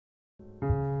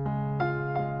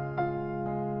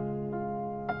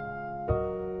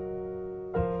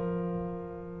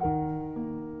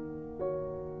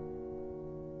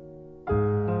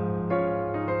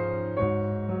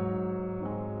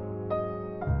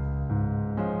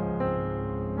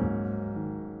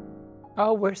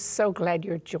Oh, we're so glad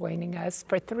you're joining us.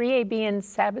 For 3ABN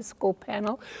Sabbath School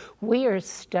panel, we are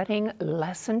studying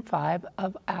Lesson 5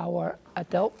 of our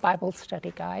Adult Bible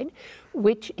Study Guide,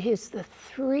 which is the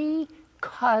 3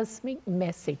 cosmic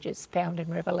messages found in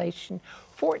Revelation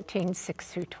 14, 6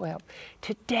 through 12.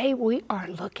 Today we are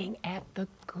looking at the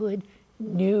good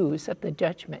news of the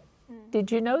judgment. Did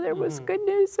you know there was good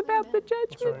news about the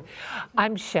judgment? Right.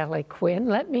 I'm Shelley Quinn.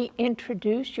 Let me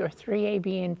introduce your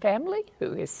 3ABN family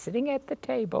who is sitting at the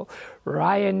table.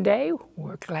 Ryan Day,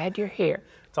 we're glad you're here.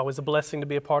 It's always a blessing to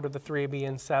be a part of the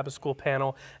 3ABN Sabbath School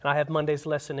panel. And I have Monday's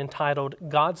lesson entitled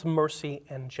God's Mercy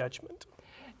and Judgment.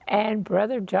 And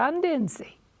Brother John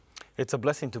Dinsey. It's a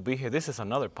blessing to be here. This is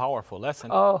another powerful lesson.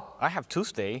 Oh. I have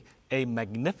Tuesday, a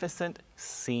magnificent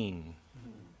scene.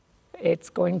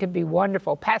 It's going to be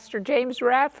wonderful. Pastor James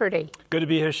Rafferty. Good to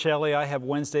be here, Shelley. I have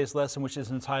Wednesday's lesson, which is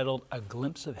entitled A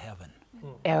Glimpse of Heaven.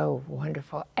 Oh,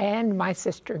 wonderful. And my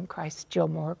sister in Christ, Jill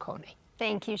Morricone.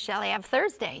 Thank you, Shelley. I have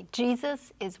Thursday,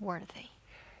 Jesus is Worthy.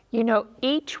 You know,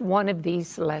 each one of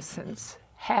these lessons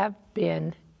have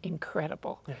been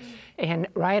incredible. Yes. And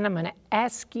Ryan, I'm going to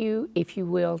ask you, if you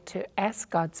will, to ask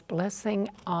God's blessing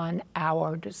on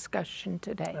our discussion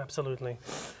today. Absolutely.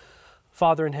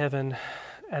 Father in heaven,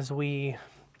 as we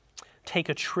take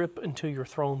a trip into your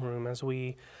throne room, as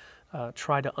we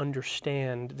try to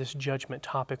understand this judgment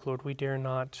topic, Lord, we dare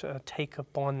not take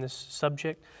upon this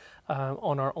subject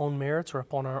on our own merits or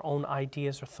upon our own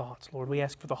ideas or thoughts. Lord, we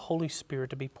ask for the Holy Spirit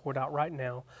to be poured out right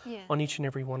now on each and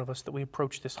every one of us, that we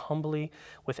approach this humbly,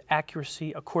 with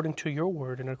accuracy, according to your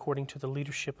word and according to the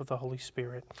leadership of the Holy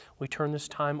Spirit. We turn this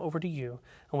time over to you,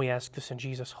 and we ask this in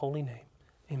Jesus' holy name.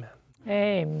 Amen.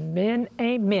 Amen,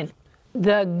 amen.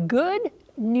 The good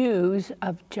news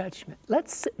of judgment.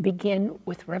 Let's begin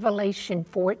with Revelation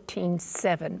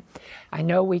 14:7. I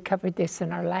know we covered this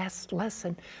in our last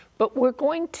lesson, but we're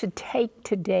going to take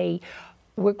today,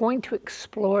 we're going to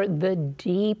explore the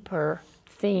deeper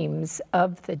themes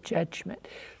of the judgment.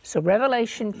 So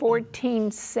Revelation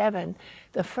 14:7,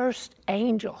 the first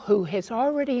angel who has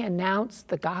already announced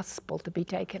the gospel to be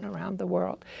taken around the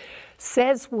world,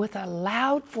 says with a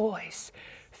loud voice,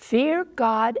 "Fear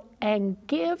God and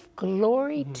give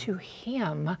glory to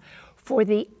Him, for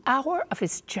the hour of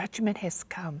His judgment has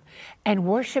come, and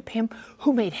worship Him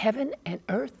who made heaven and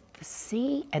earth, the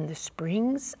sea, and the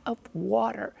springs of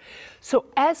water." So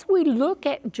as we look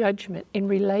at judgment in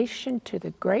relation to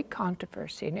the great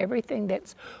controversy and everything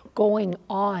that's going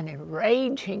on and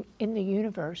raging in the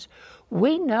universe,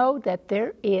 we know that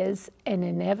there is an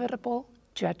inevitable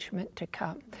judgment to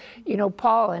come. You know,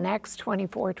 Paul in Acts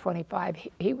 24:25,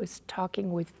 he was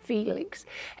talking with Felix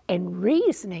and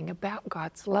reasoning about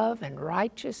God's love and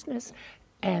righteousness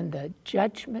and the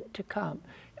judgment to come.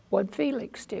 What'd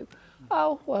Felix do?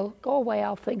 Oh, well, go away,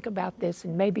 I'll think about this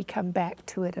and maybe come back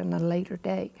to it on a later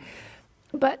day.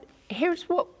 But here's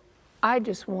what I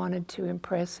just wanted to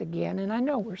impress again, and I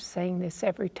know we're saying this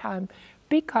every time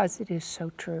because it is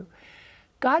so true.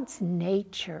 God's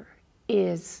nature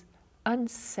is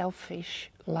unselfish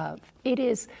love. It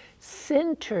is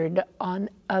centered on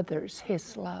others,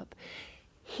 His love.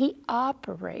 He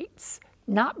operates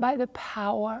not by the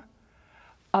power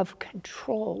of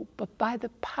control, but by the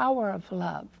power of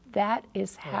love. That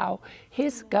is how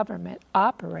His government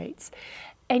operates.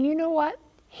 And you know what?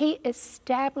 He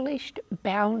established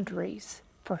boundaries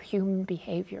for human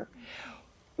behavior.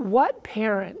 What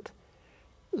parent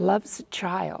loves a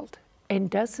child and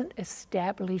doesn't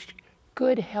establish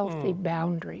good, healthy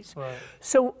boundaries? Right.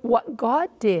 So what God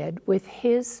did with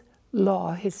His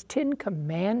law, His 10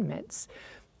 Commandments,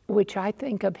 which I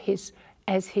think of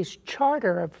as His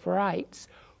charter of rights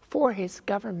for His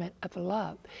government of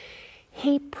love,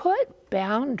 He put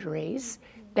boundaries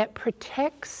that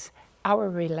protects our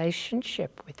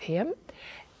relationship with Him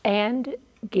and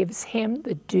gives Him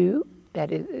the due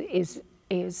that is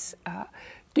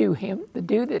due Him, the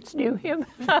due that's due Him.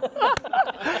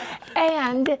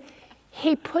 And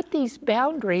He put these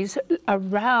boundaries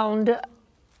around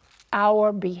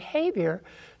our behavior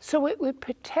so it would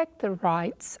protect the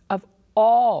rights of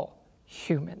all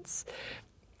humans.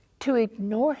 To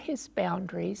ignore His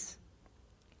boundaries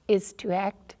is to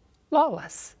act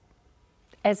lawless,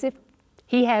 as if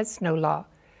He has no law.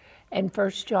 And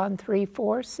 1 John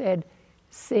 3:4 said,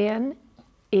 sin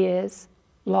is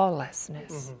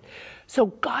lawlessness. So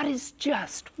God is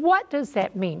just. What does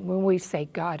that mean when we say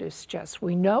God is just?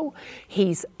 We know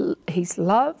He's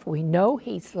love, we know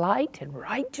He's light and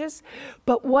righteous,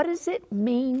 but what does it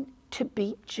mean to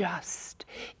be just?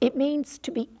 It means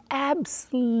to be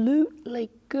absolutely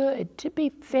good, to be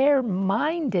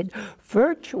fair-minded,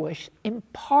 virtuous,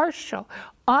 impartial,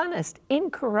 honest,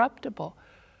 incorruptible,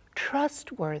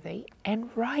 trustworthy, and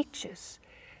righteous.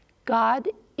 God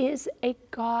is a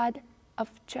God of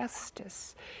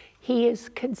justice. He is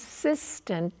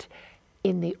consistent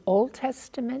in the Old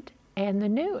Testament and the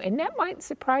New. And that might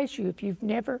surprise you if you've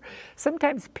never,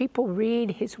 sometimes people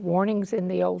read his warnings in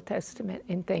the Old Testament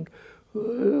and think,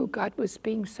 ooh, God was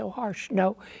being so harsh.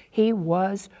 No,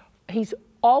 he's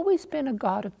always been a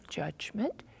God of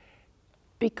judgment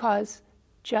because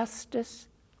justice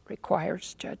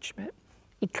requires judgment.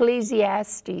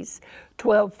 Ecclesiastes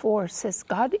 12:4 says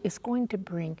God is going to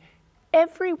bring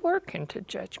every work into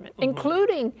judgment,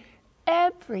 including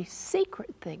every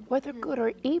secret thing, whether good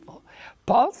or evil.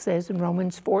 Paul says in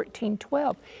Romans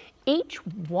 14:12, each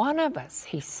one of us,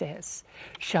 he says,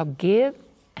 shall give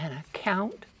an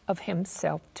account of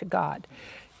himself to God.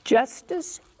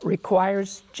 Justice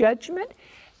requires judgment.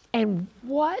 And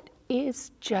what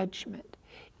is judgment?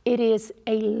 It is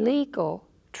a legal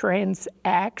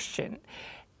transaction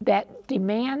that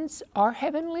demands our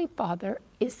Heavenly Father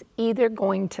is either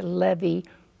going to levy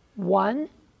one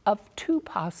of two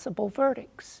possible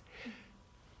verdicts.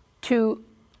 To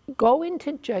go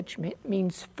into judgment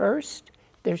means first,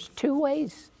 there's two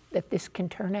ways that this can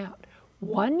turn out.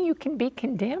 One, you can be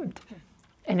condemned.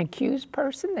 An accused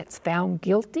person that's found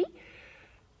guilty,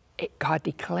 God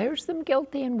declares them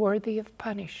guilty and worthy of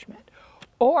punishment.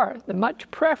 Or the much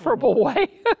preferable way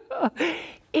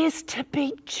is to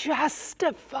be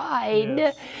justified.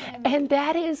 Yes. And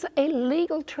that is a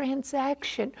legal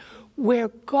transaction where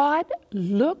God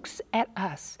looks at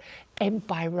us and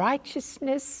by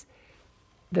righteousness,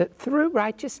 through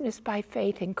righteousness by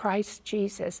faith in Christ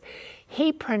Jesus,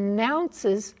 he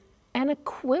pronounces an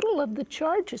acquittal of the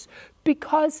charges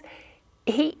because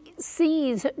he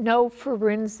sees no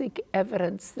forensic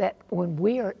evidence that when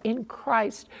we are in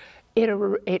Christ,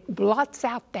 it blots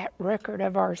out that record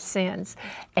of our sins,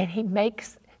 and he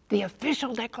makes the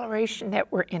official declaration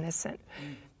that we're innocent.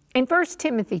 In 1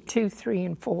 Timothy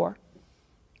 2:3-4,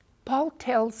 Paul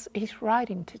he's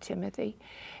writing to Timothy,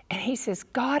 and he says,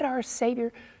 God our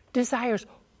Savior desires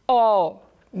all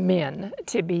men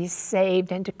to be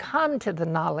saved and to come to the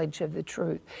knowledge of the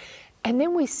truth. And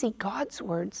then we see God's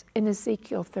words in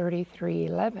Ezekiel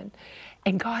 33:11.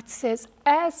 And God says,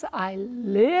 as I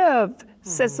live,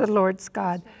 says the Lord's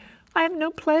God, I have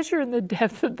no pleasure in the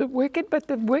death of the wicked, but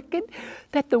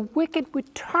that the wicked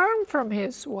would turn from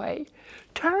his way.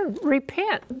 Turn,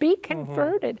 repent, be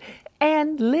converted,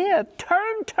 and live.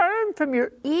 Turn from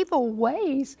your evil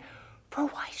ways, for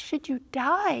why should you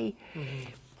die?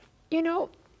 You know,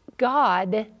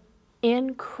 God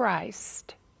in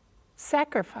Christ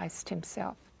sacrificed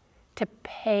himself to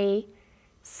pay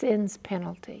sin's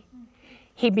penalty.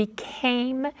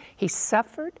 He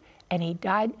suffered, and he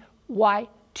died. Why?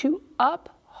 To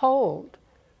uphold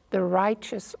the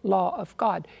righteous law of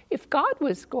God. If God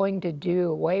was going to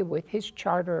do away with his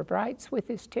charter of rights, with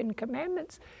his 10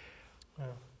 commandments,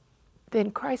 then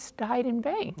Christ died in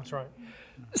vain. That's right.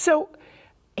 So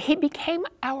he became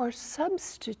our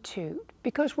substitute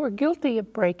because we're guilty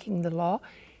of breaking the law.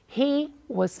 He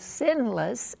was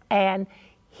sinless, and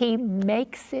he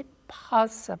makes it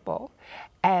possible,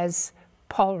 as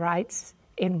Paul writes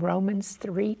in Romans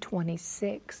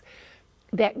 3:26,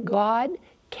 that God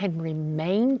can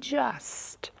remain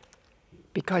just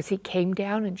because he came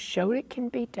down and showed it can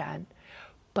be done,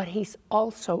 but he's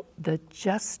also the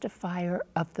justifier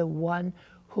of the one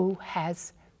who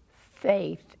has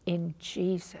faith in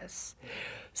Jesus.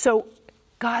 So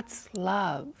God's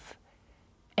love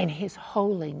and his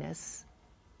holiness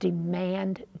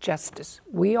demand justice.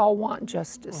 We all want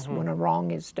justice when a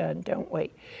wrong is done, don't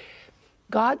we?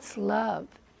 God's love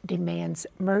demands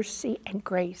mercy and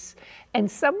grace. And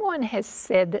someone has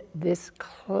said this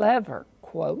clever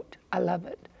quote, I love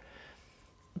it.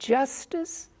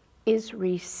 Justice is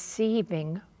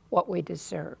receiving what we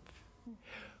deserve.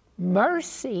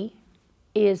 Mercy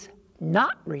is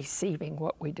not receiving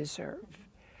what we deserve.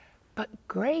 But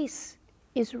grace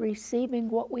is receiving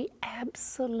what we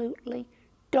absolutely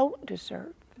don't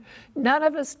deserve. None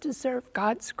of us deserve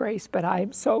God's grace, but I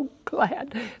am so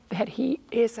glad that he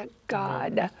is a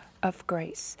God of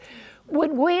grace.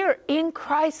 When we're in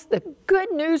Christ, the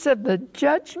good news of the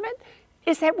judgment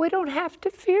is that we don't have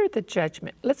to fear the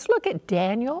judgment. Let's look at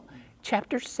Daniel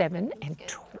chapter 7 and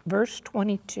verse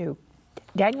 22.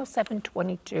 Daniel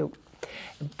 7:22.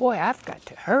 Boy, I've got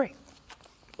to hurry.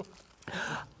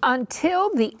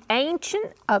 Until the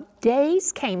Ancient of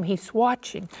Days came, he's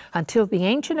watching, until the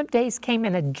Ancient of Days came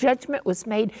and a judgment was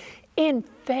made in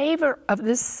favor of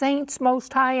the saints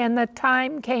most high, and the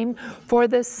time came for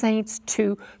the saints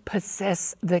to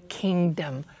possess the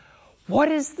kingdom. What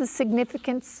is the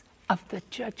significance of the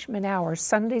judgment hour.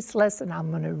 Sunday's lesson,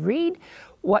 I'm going to read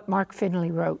what Mark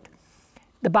Finley wrote.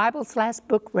 The Bible's last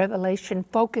book, Revelation,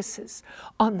 focuses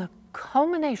on the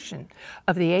culmination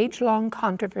of the age-long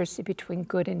controversy between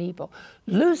good and evil.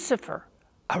 Lucifer,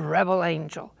 a rebel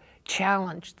angel,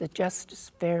 challenged the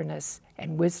justice, fairness,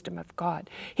 and wisdom of God.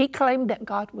 He claimed that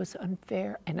God was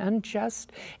unfair and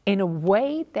unjust in a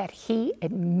way that he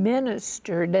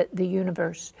administered the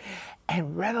universe.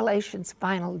 And Revelation's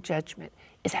final judgment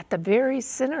is at the very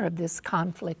center of this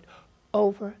conflict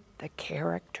over the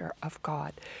character of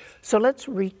God. So let's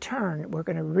return. We're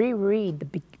going to reread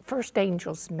the first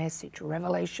angel's message,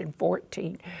 Revelation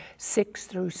 14, 6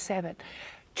 through 7.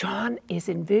 John is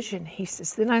in vision. He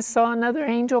says, "Then I saw another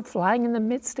angel flying in the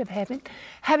midst of heaven,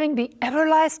 having the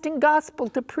everlasting gospel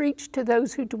to preach to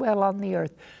those who dwell on the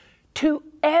earth, to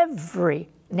every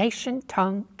nation,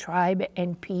 tongue, tribe,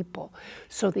 and people."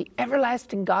 So the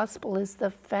everlasting gospel is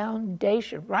the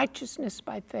foundation. Righteousness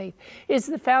by faith is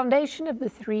the foundation of the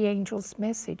three angels'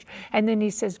 message. And then he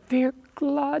says, "Fear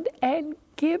God and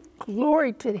give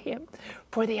glory to him,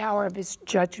 for the hour of his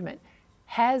judgment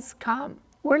has come."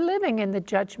 We're living in the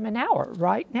judgment hour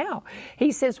right now.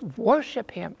 He says,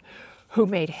 "Worship him who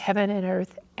made heaven and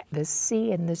earth, the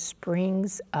sea, and the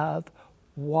springs of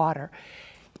water."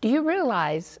 Do you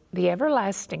realize the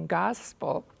everlasting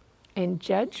gospel and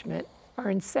judgment are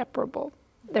inseparable?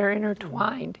 They're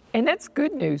intertwined. And that's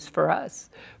good news for us,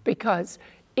 because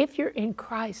if you're in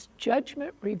Christ,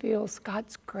 judgment reveals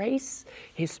God's grace,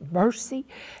 his mercy,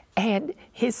 and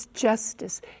his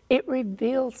justice. It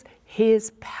reveals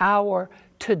his power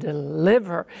to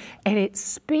deliver, and it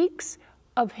speaks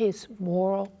of his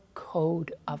moral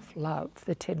code of love,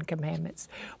 the Ten Commandments.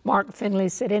 Mark Finley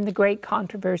said, "In the great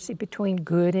controversy between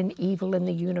good and evil in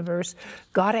the universe,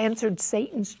 God answered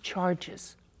Satan's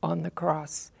charges on the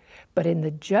cross. But in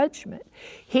the judgment,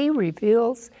 he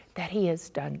reveals that he has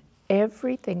done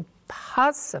everything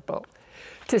possible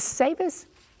to save us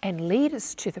and lead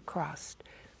us to the cross."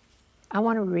 I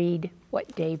want to read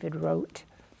what David wrote.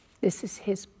 This is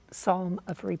his Psalm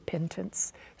of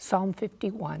repentance, Psalm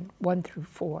 51, 1 through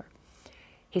 4.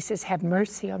 He says, "Have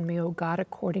mercy on me, O God,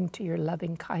 according to your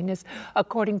loving kindness,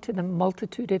 according to the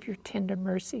multitude of your tender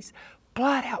mercies.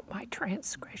 Blot out my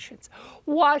transgressions.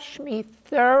 Wash me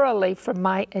thoroughly from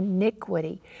my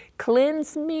iniquity.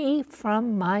 Cleanse me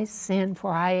from my sin,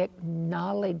 for I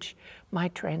acknowledge my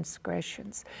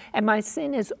transgressions. And my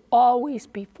sin is always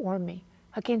before me.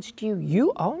 Against you,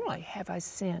 you only have I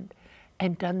sinned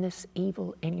and done this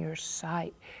evil in your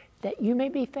sight, that you may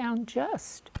be found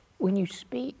just when you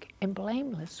speak and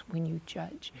blameless when you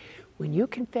judge." When you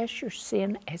confess your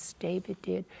sin as David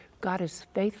did, God is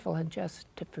faithful and just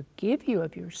to forgive you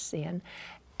of your sin,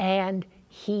 and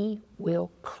he will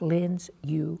cleanse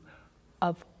you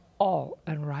of all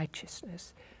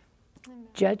unrighteousness. Amen.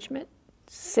 Judgment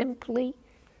simply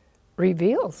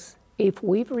reveals if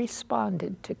we've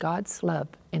responded to God's love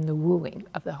and the wooing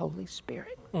of the Holy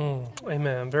Spirit.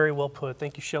 Amen. Very well put.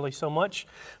 Thank you, Shelley, so much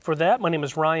for that. My name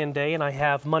is Ryan Day, and I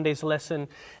have Monday's lesson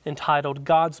entitled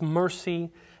God's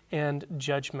Mercy and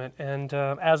Judgment. And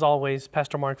as always,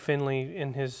 Pastor Mark Finley,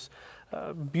 in his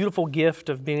beautiful gift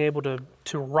of being able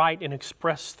to write and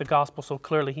express the gospel so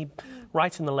clearly, he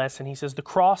writes in the lesson, he says, "The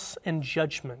cross and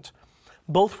judgment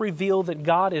both reveal that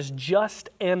God is just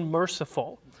and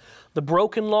merciful. The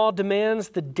broken law demands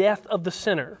the death of the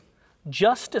sinner.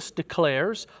 Justice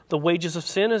declares the wages of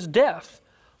sin is death.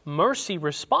 Mercy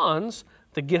responds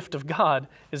the gift of God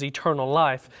is eternal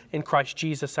life in Christ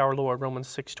Jesus our Lord," Romans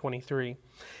 6:23.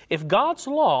 If God's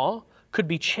law could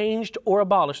be changed or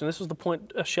abolished, and this was the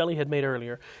point Shelley had made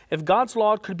earlier, if God's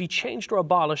law could be changed or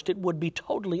abolished, it would be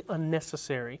totally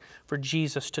unnecessary for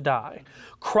Jesus to die.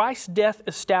 Christ's death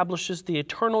establishes the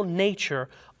eternal nature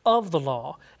of the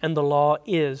law, and the law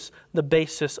is the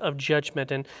basis of judgment.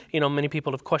 And, many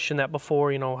people have questioned that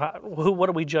before, what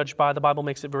are we judged by? The Bible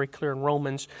makes it very clear in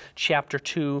Romans chapter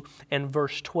 2 and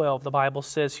verse 12. The Bible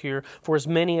says here, "For as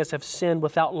many as have sinned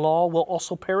without law will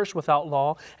also perish without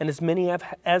law, and as many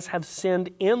as have sinned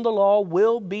in the law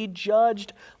will be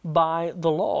judged by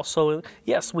the law." So,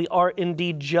 yes, we are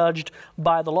indeed judged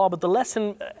by the law, but the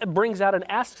lesson brings out and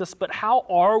asks us, but how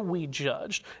are we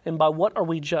judged? And by what are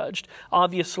we judged?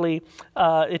 Obviously,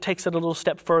 it takes it a little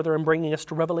step further in bringing us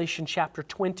to Revelation chapter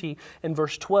 20 and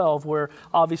verse 12, where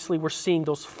obviously we're seeing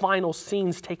those final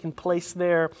scenes taking place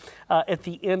there at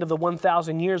the end of the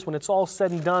 1,000 years when it's all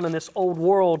said and done and this old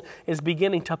world is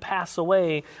beginning to pass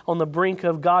away on the brink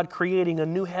of God creating a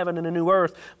new heaven and a new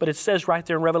earth. But it says right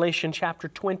there in Revelation chapter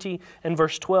 20 and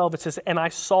verse 12, it says, "And I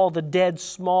saw the dead,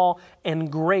 small and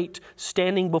great,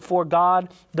 standing before God.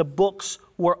 The books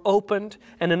were opened,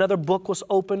 and another book was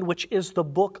opened, which is the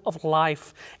book of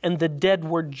life. And the dead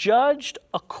were judged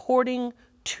according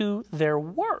to their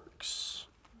works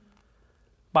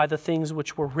by the things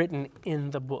which were written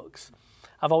in the books.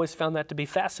 I've always found that to be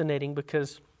fascinating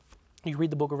because you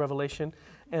read the book of Revelation,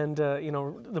 and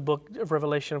the book of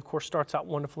Revelation, of course, starts out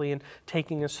wonderfully in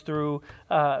taking us through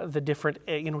the different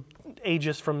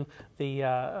ages from the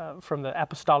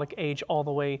apostolic age all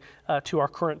the way to our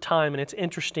current time. And it's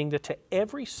interesting that to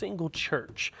every single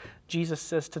church, Jesus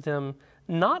says to them,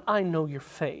 "Not I know your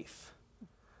faith."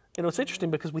 It's interesting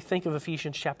because we think of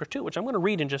Ephesians chapter 2, which I'm going to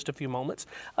read in just a few moments,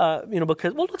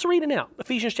 let's read it now.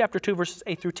 Ephesians chapter 2, verses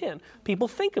 8 through 10. People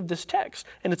think of this text,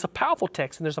 and it's a powerful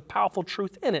text, and there's a powerful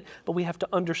truth in it, but we have to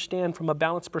understand from a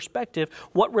balanced perspective,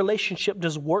 what relationship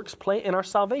does works play in our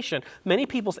salvation? Many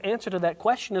people's answer to that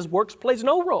question is works plays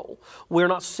no role. We're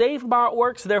not saved by our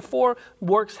works, therefore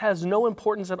works has no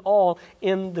importance at all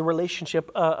in the relationship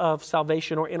of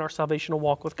salvation or in our salvational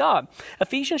walk with God.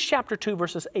 Ephesians chapter 2,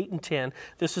 verses 8 and 10,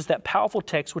 this is that powerful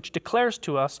text which declares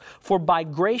to us, "For by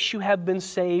grace you have been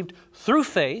saved through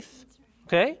faith."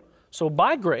 Okay? So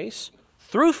by grace,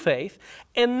 through faith,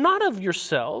 and not of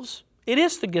yourselves. It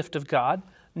is the gift of God,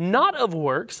 not of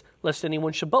works, lest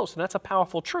anyone should boast. And that's a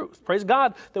powerful truth. Praise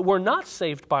God that we're not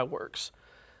saved by works.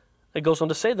 It goes on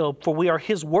to say, though, "For we are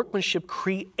His workmanship,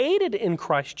 created in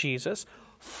Christ Jesus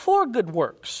for good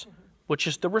works," which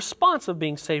is the response of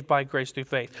being saved by grace through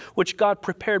faith, which God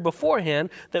prepared beforehand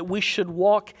that we should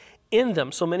walk in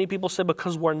them. So many people say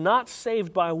because we're not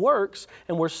saved by works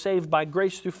and we're saved by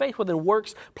grace through faith, well then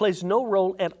works plays no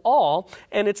role at all.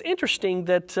 And it's interesting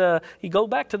that you go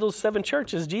back to those 7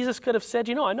 churches, Jesus could have said,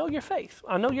 I know your faith,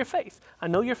 I know your faith, I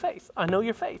know your faith, I know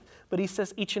your faith. But He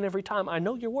says each and every time, I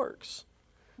know your works.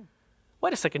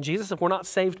 Wait a second, Jesus, if we're not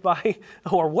saved by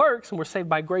our works and we're saved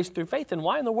by grace through faith, then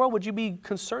why in the world would you be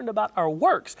concerned about our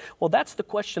works? Well, that's the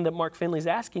question that Mark Finley's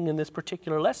asking in this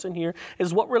particular lesson here,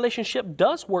 is what relationship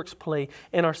does works play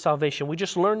in our salvation? We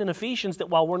just learned in Ephesians that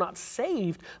while we're not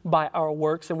saved by our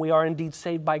works and we are indeed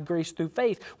saved by grace through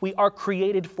faith, we are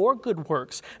created for good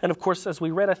works. And of course, as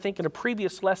we read, I think in a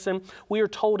previous lesson, we are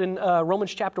told in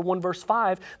Romans chapter 1, verse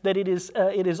 5, that it is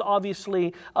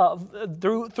obviously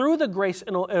through the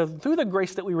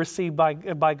grace that we receive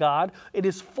by God, it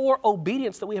is for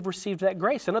obedience that we have received that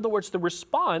grace. In other words, the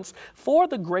response for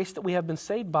the grace that we have been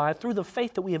saved by through the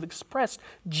faith that we have expressed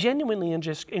genuinely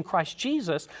in Christ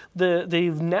Jesus, the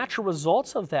natural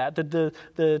results of that,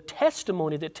 the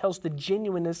testimony that tells the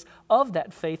genuineness of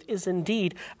that faith is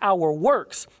indeed our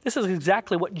works. This is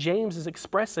exactly what James is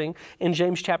expressing in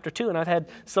James chapter 2. And I've had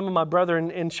some of my brethren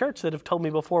in church that have told me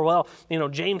before, well,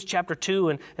 James chapter 2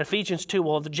 and Ephesians 2,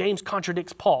 well, James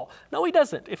contradicts Paul. No, he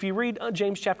doesn't. If you read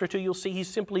James chapter 2, you'll see he's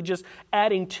simply just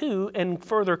adding to and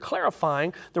further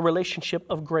clarifying the relationship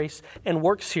of grace and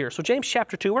works here. So James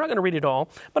chapter 2, we're not going to read it all,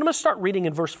 but I'm going to start reading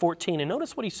in verse 14. And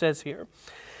notice what he says here.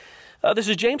 This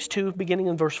is James 2, beginning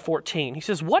in verse 14. He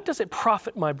says, "What does it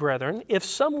profit, my brethren, if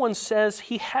someone says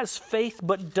he has faith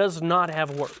but does not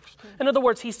have works?" In other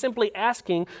words, he's simply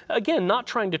asking, again, not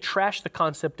trying to trash the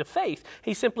concept of faith.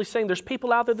 He's simply saying there's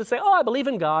people out there that say, I believe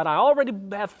in God. I already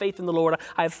have faith in the Lord.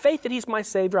 I have faith that He's my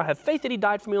Savior. I have faith that He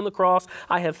died for me on the cross.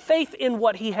 I have faith in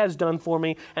what He has done for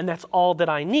me, and that's all that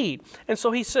I need. And so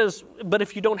he says, but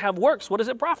if you don't have works, what does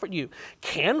it profit you?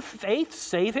 Can faith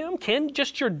save him? Can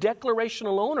just your declaration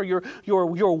alone or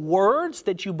your words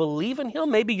that you believe in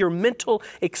Him, maybe your mental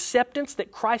acceptance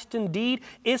that Christ indeed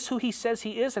is who He says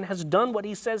He is and has done what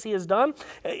He says He has done,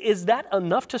 is that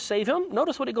enough to save him?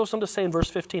 Notice what he goes on to say in verse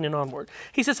 15 and onward.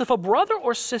 He says, "If a brother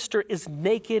or sister is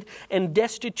naked and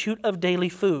destitute of daily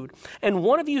food, and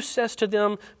one of you says to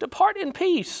them, 'Depart in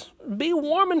peace, be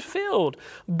warm and filled,'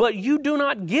 but you do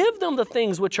not give them the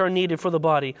things which are needed for the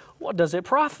body, what does it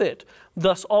profit?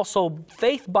 Thus also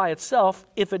faith by itself,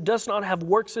 if it does not have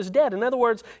works, is dead." In other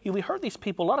words, we heard these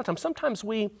people a lot of times. Sometimes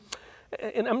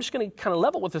and I'm just going to kind of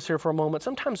level with this here for a moment.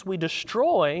 Sometimes we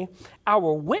destroy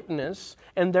our witness,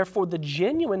 and therefore the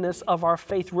genuineness of our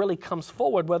faith really comes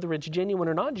forward, whether it's genuine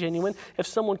or not genuine. If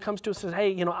someone comes to us and says,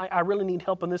 "Hey, I really need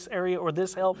help in this area or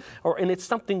this help," and it's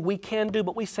something we can do,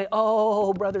 but we say,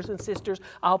 "Oh, brothers and sisters,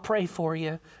 I'll pray for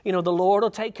you. The Lord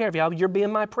will take care of you. You're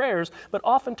being my prayers." But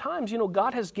oftentimes,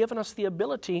 God has given us the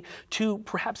ability to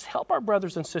perhaps help our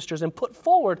brothers and sisters and put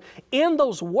forward in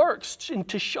those works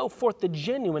to show forth the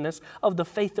genuineness of the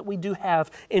faith that we do have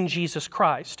in Jesus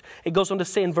Christ. It goes on to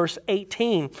say in verse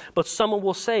 18, "But someone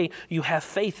will say, 'You have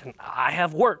faith and I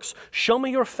have works. Show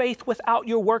me your faith without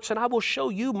your works, and I will show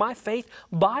you my faith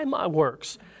by my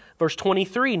works.' Verse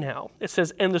 23 now, it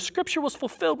says, and the scripture was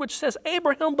fulfilled, which says,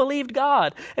 Abraham believed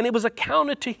God, and it was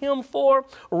accounted to him for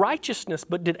righteousness.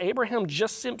 But did Abraham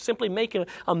just simply make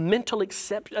a mental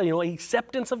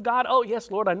acceptance of God? Oh, yes,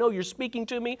 Lord, I know you're speaking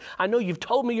to me. I know you've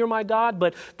told me you're my God,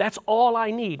 but that's all I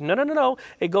need. No, no, no, no.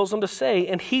 It goes on to say,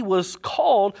 and he was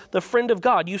called the friend of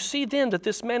God. You see then that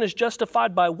this man is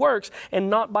justified by works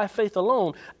and not by faith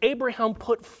alone. Abraham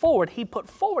put forward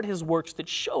his works that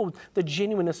showed the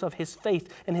genuineness of his faith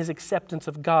and his acceptance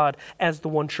of God as the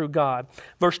one true God.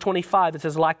 Verse 25, it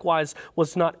says, likewise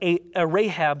was not a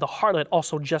Rahab the harlot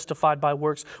also justified by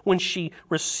works when she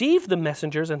received the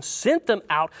messengers and sent them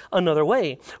out another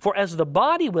way? For as the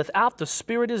body without the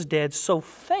spirit is dead, so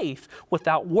faith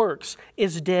without works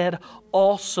is dead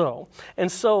also. And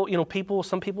so,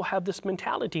 some people have this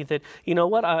mentality that,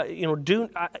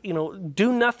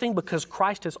 do nothing because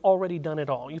Christ has already done it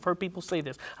all. You've heard people say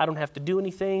this. I don't have to do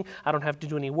anything. I don't have to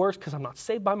do any works because I'm not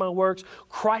saved by my works.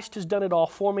 Christ has done it all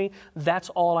for me. That's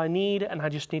all I need, and I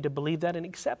just need to believe that and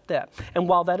accept that. And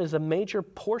while that is a major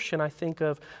portion, I think,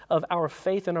 of our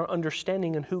faith and our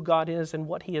understanding and who God is and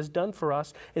what He has done for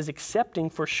us, is accepting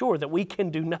for sure that we can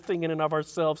do nothing in and of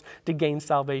ourselves to gain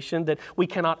salvation, that we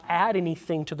cannot add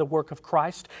anything to the work of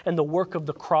Christ and the work of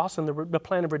the cross and the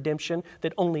plan of redemption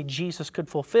that only Jesus could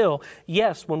fulfill.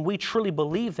 Yes, when we truly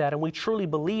believe that and we truly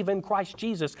believe in Christ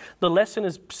Jesus, the lesson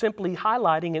is simply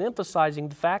highlighting and emphasizing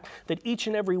the fact that each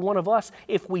and every one of us,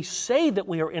 if we say that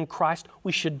we are in Christ,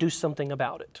 we should do something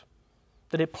about it,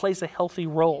 that it plays a healthy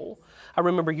role. I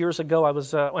remember years ago, I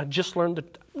just learned,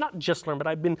 but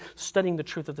I've been studying the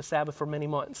truth of the Sabbath for many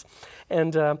months.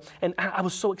 And I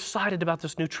was so excited about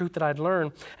this new truth that I'd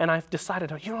learned. And I've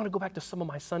decided, I want to go back to some of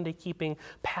my Sunday keeping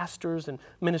pastors and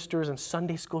ministers and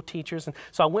Sunday school teachers. And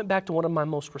so I went back to one of my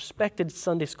most respected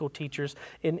Sunday school teachers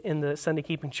in the Sunday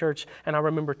keeping church. And I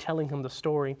remember telling him the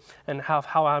story and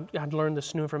how I'd learned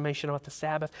this new information about the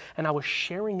Sabbath. And I was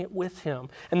sharing it with him.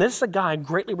 And this is a guy I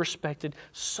greatly respected,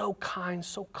 so kind,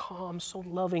 so calm, so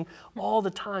loving all the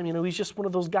time. He's just one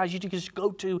of those guys you just go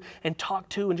to and talk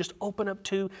to and just open up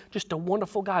to, just a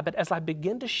wonderful guy. But as I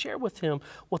begin to share with him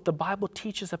what the Bible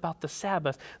teaches about the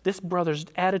Sabbath, this brother's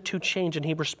attitude changed and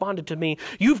he responded to me,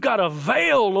 "You've got a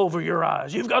veil over your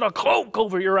eyes. You've got a cloak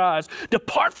over your eyes.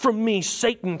 Depart from me,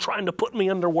 Satan, trying to put me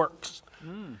under works."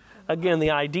 Again,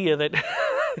 the idea that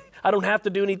I don't have to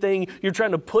do anything. You're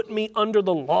trying to put me under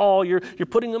the law. You're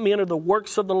putting me under the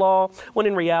works of the law. When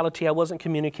in reality, I wasn't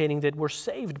communicating that we're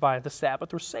saved by the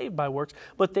Sabbath. We're saved by works.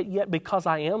 But that yet because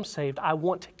I am saved, I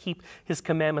want to keep His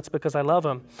commandments because I love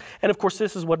Him. And of course,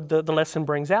 this is what the lesson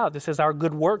brings out. This says our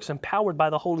good works empowered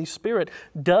by the Holy Spirit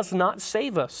does not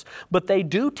save us. But they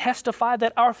do testify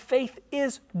that our faith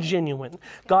is genuine.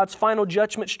 God's final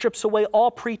judgment strips away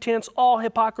all pretense, all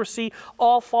hypocrisy,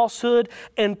 all falsehood,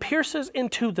 and pierces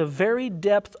into the very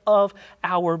depth of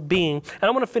our being. And I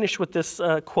want to finish with this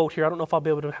quote here. I don't know if I'll be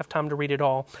able to have time to read it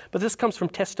all, but this comes from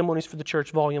Testimonies for the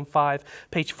Church, Volume 5,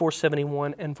 page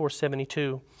 471 and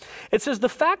 472. It says, the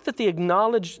fact that the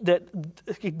acknowledged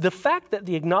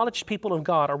people of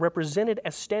God are represented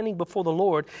as standing before the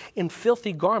Lord in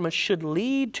filthy garments should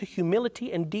lead to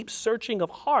humility and deep searching of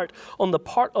heart on the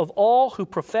part of all who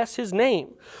profess His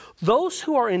name. Those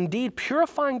who are indeed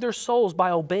purifying their souls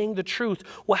by obeying the truth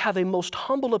will have a most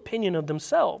humble opinion of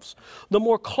themselves. The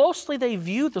more closely they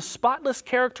view the spotless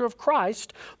character of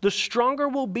Christ, the stronger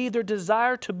will be their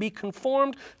desire to be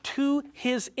conformed to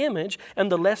His image,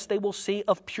 and the less they will see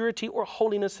of purity or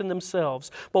holiness in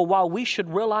themselves. But while we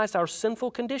should realize our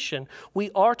sinful condition, we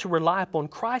are to rely upon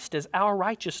Christ as our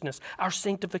righteousness, our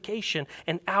sanctification,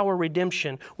 and our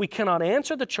redemption. We cannot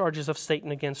answer the charges of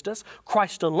Satan against us.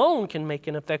 Christ alone can make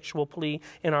an effectual plea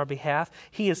in our behalf.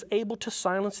 He is able to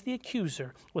silence the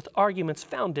accuser with arguments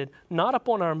founded not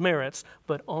upon our merits,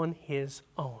 but on His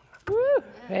own. Woo.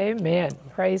 Amen.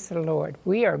 Praise the Lord.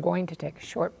 We are going to take a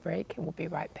short break and we'll be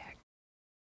right back.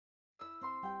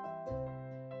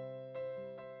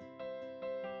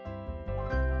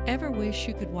 Ever wish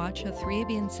you could watch a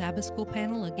 3ABN Sabbath School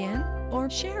panel again? Or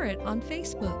share it on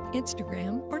Facebook,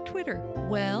 Instagram, or Twitter?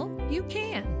 Well, you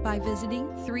can by visiting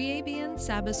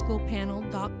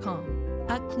 3ABNSabbathSchoolPanel.com.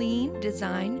 A clean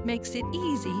design makes it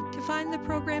easy to find the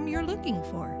program you're looking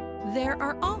for. There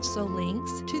are also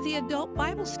links to the Adult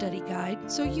Bible Study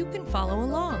Guide so you can follow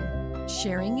along.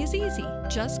 Sharing is easy.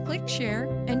 Just click share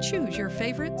and choose your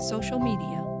favorite social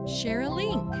media. Share a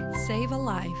link. Save a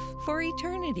life for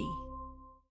eternity.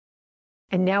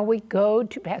 And now we go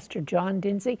to Pastor John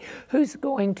Dinsey, who's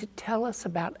going to tell us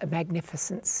about a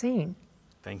magnificent scene.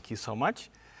 Thank you so much.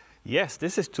 Yes,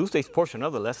 this is Tuesday's portion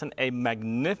of the lesson, a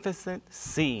magnificent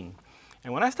scene.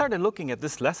 And when I started looking at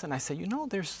this lesson, I said, you know,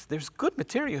 there's good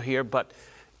material here, but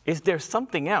is there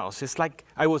something else? It's like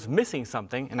I was missing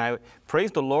something, and I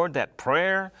praise the Lord that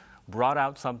prayer brought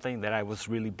out something that I was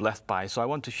really blessed by. So I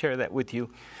want to share that with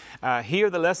you. Here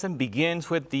the lesson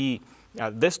begins with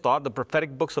this thought: the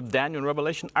prophetic books of Daniel and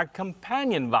Revelation are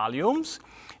companion volumes,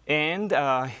 and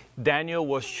Daniel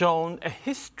was shown a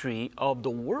history of the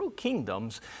world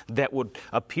kingdoms that would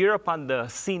appear upon the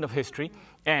scene of history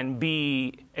and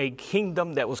be a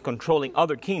kingdom that was controlling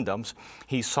other kingdoms.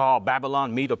 He saw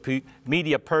Babylon,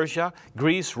 Media, Persia,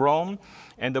 Greece, Rome,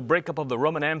 and the breakup of the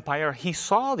Roman Empire. He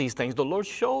saw these things. The Lord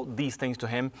showed these things to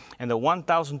him in the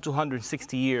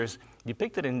 1,260 years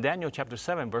depicted in Daniel chapter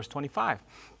 7, verse 25.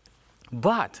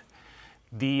 But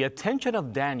the attention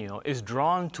of Daniel is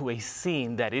drawn to a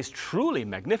scene that is truly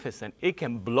magnificent. It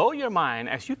can blow your mind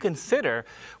as you consider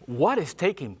what is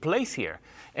taking place here.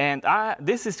 And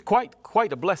this is quite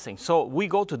a blessing. So we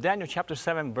go to Daniel chapter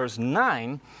 7, verse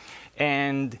 9,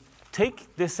 and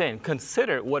take this in.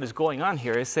 Consider what is going on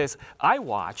here. It says, I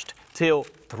watched till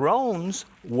thrones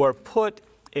were put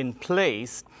in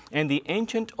place, and the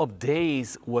Ancient of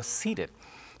Days was seated.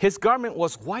 His garment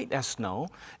was white as snow,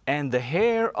 and the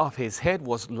hair of his head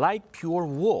was like pure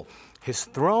wool. His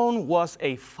throne was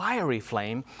a fiery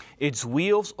flame, its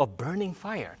wheels of burning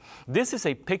fire. This is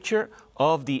a picture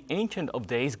of the Ancient of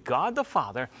Days, God the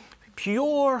Father,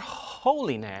 pure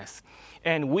holiness.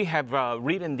 And we have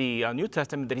read in the New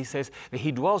Testament that he says that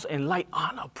he dwells in light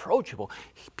unapproachable,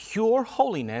 pure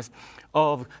holiness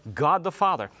of God the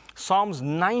Father. Psalms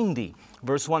 90,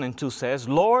 verse 1 and 2 says,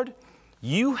 Lord,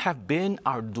 you have been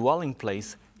our dwelling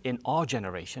place in all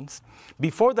generations.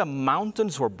 Before the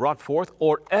mountains were brought forth,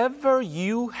 or ever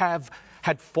you had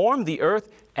formed the earth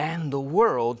and the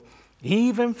world,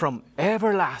 even from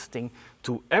everlasting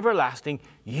to everlasting,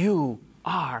 you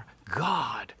are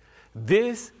God.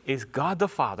 This is God the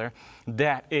Father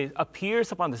that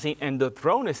appears upon the scene, and the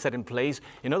throne is set in place.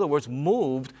 In other words,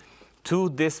 moved to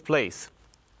this place.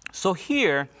 So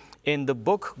here, in the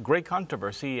book Great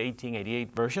Controversy,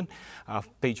 1888 version,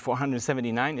 page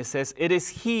 479, it says, it is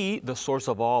he, the source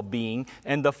of all being,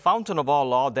 and the fountain of all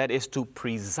law, that is to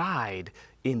preside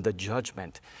in the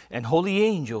judgment. And holy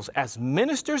angels as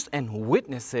ministers and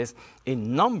witnesses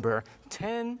in number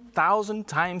 10,000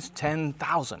 times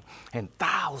 10,000. And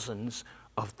thousands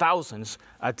of thousands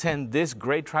attend this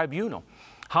great tribunal.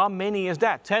 How many is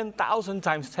that? 10,000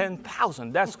 times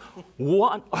 10,000. That's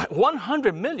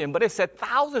 100 million, but it said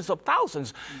thousands of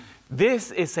thousands.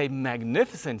 This is a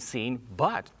magnificent scene,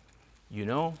 but, you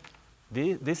know,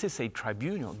 this is a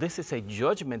tribunal. This is a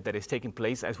judgment that is taking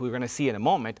place, as we're going to see in a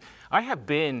moment. I have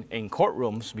been in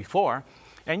courtrooms before,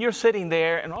 and you're sitting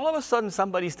there, and all of a sudden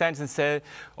somebody stands and says,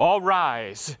 all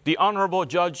rise, the Honorable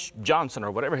Judge Johnson,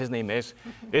 or whatever his name is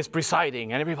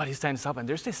presiding, and everybody stands up, and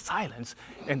there's this silence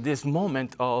and this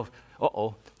moment of,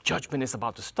 uh-oh, judgment is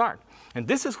about to start. And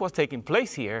this is what's taking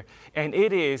place here, and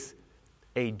it is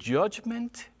a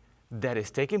judgment that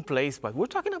is taking place, but we're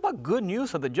talking about good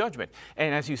news of the judgment.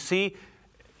 And as you see,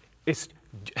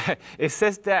 it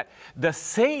says that the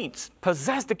saints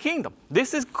possess the kingdom.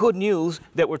 This is good news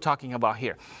that we're talking about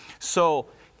here. So,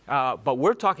 but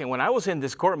we're talking, when I was in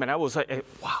this courtroom, and I was like,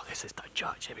 wow, this is the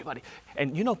judge, everybody.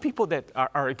 And you know, people that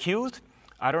are accused,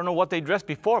 I don't know what they dressed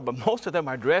before, but most of them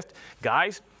are dressed,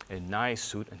 guys, a nice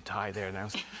suit and tie there now,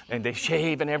 and they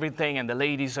shave and everything, and the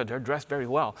ladies, they're dressed very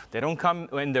well. They don't come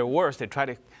in their worst. They try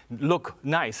to look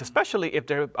nice, especially if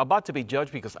they're about to be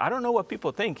judged, because I don't know what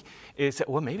people think is,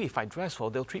 well, maybe if I dress well,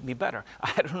 they'll treat me better.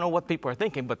 I don't know what people are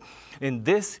thinking, but in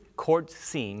this court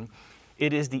scene,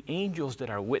 it is the angels that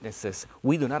are witnesses.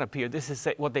 We do not appear. This is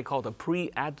what they call the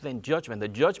pre-Advent judgment, the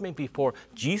judgment before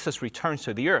Jesus returns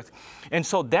to the earth. And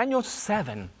so Daniel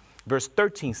 7, verse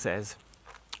 13 says,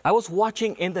 I was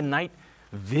watching in the night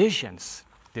visions.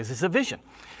 This is a vision.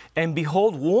 And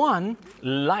behold, one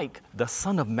like the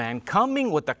Son of Man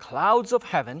coming with the clouds of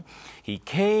heaven. He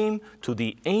came to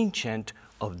the Ancient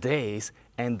of Days,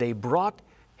 and they brought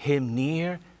him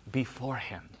near before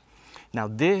him. Now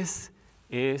this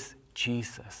is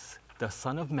Jesus, the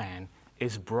Son of Man,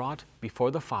 is brought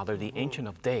before the Father, the Ancient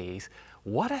of Days.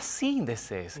 What a scene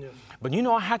this is. Yeah. But you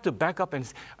know, I had to back up, and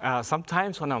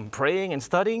sometimes when I'm praying and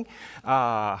studying,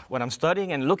 when I'm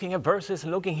studying and looking at verses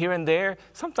and looking here and there,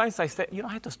 sometimes I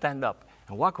have to stand up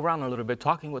and walk around a little bit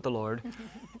talking with the Lord.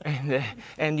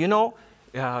 And you know,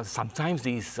 sometimes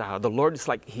the Lord is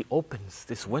like He opens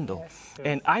this window. Yes.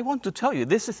 And I want to tell you,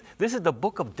 this is the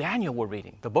book of Daniel we're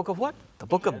reading. The book of what? The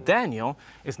book of Daniel.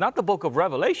 It's not the book of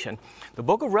Revelation. The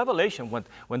book of Revelation,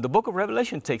 when the book of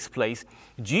Revelation takes place,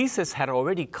 Jesus had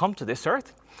already come to this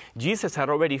earth. Jesus had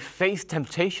already faced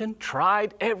temptation,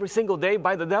 tried every single day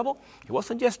by the devil. It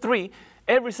wasn't just 3.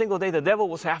 Every single day the devil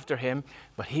was after him,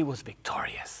 but he was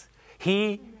victorious.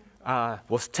 He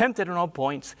was tempted in all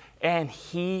points, and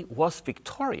he was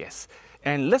victorious.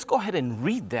 And let's go ahead and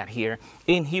read that here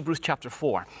in Hebrews chapter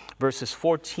 4, verses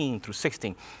 14 through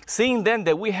 16. Seeing then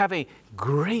that we have a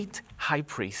great high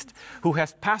priest who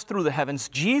has passed through the heavens,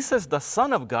 Jesus, the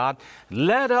Son of God,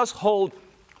 let us hold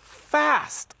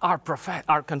fast our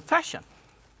confession.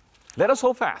 Let us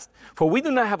hold fast, for we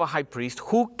do not have a high priest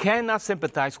who cannot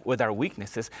sympathize with our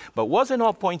weaknesses, but was in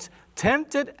all points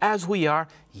tempted as we are,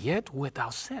 yet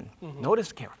without sin.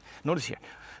 Notice here.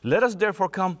 Let us therefore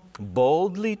come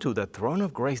boldly to the throne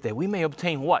of grace, that we may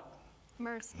obtain what?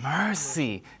 Mercy.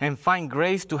 Mercy, and find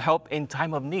grace to help in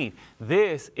time of need.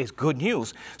 This is good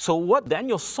news. So what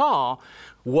Daniel saw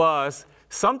was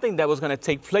something that was going to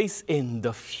take place in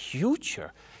the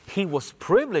future. He was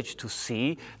privileged to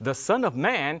see the Son of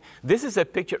Man. This is a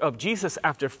picture of Jesus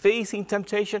after facing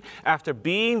temptation, after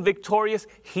being victorious.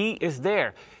 He is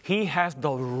there. He has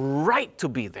the right to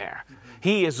be there.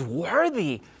 He is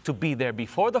worthy to be there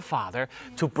before the Father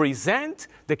to present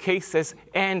the cases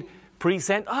and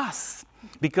present us.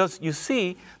 Because you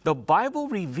see, the Bible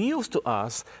reveals to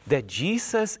us that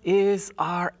Jesus is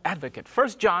our advocate. 1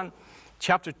 John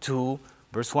chapter 2,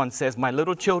 verse 1 says, "My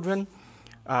little children,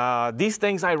 these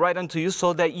things I write unto you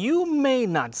so that you may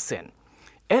not sin.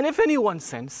 And if anyone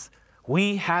sins,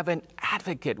 we have an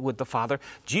advocate with the Father,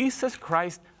 Jesus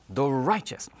Christ the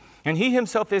righteous. And he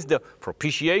himself is the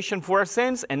propitiation for our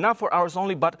sins, and not for ours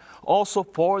only, but also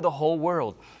for the whole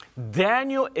world."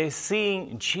 Daniel is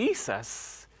seeing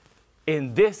Jesus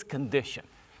in this condition,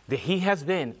 that he has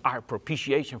been our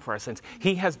propitiation for our sins.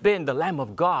 He has been the Lamb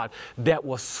of God that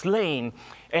was slain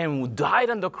and died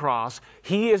on the cross.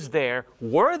 He is there,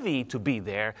 worthy to be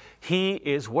there. He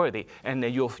is worthy. And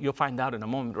you'll find out in a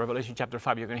moment, Revelation chapter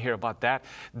 5, you're going to hear about that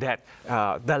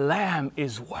the Lamb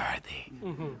is worthy.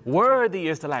 Worthy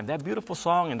is the Lamb. That beautiful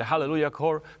song in the Hallelujah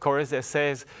chorus that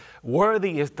says,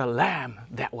 "Worthy is the Lamb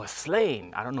that was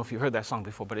slain." I don't know if you heard that song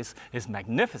before, but it's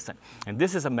magnificent. And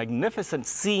this is a magnificent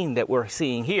scene that we're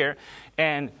seeing here.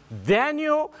 And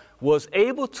Daniel was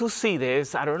able to see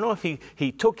this. I don't know if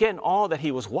he took in all that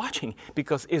he was watching,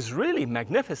 because it's really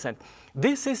magnificent.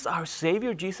 This is our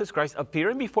Savior Jesus Christ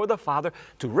appearing before the Father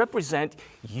to represent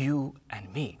you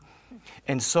and me.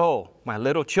 And so, my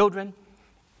little children,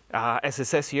 as it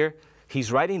says here,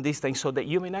 he's writing these things so that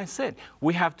you may not sin.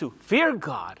 We have to fear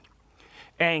God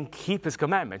and keep his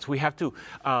commandments. We have to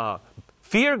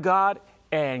fear God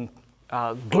and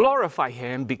glorify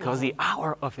him, because the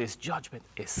hour of his judgment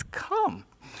is come.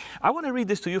 I want to read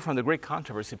this to you from the Great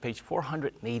Controversy, page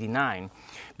 489,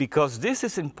 because this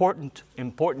is important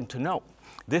to know.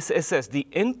 It says, "The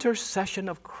intercession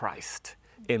of Christ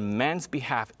in man's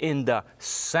behalf in the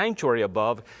sanctuary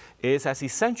above is as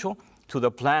essential to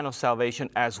the plan of salvation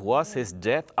as was his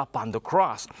death upon the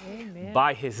cross. Amen.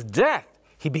 By his death,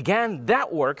 he began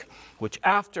that work which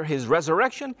after his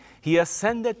resurrection, he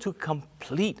ascended to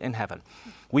complete in heaven.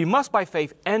 We must by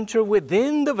faith enter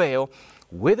within the veil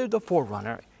whither the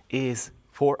forerunner is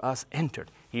for us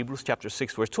entered." Hebrews chapter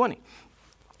 6, verse 20.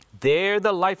 There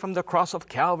the light from the cross of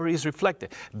Calvary is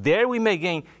reflected. There we may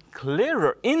gain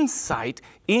clearer insight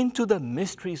into the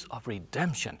mysteries of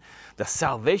redemption. The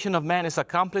salvation of man is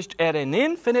accomplished at an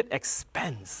infinite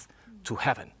expense to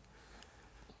heaven.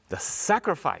 The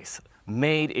sacrifice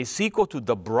made is equal to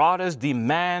the broadest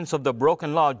demands of the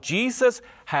broken law. Jesus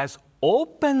has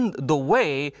opened the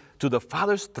way to the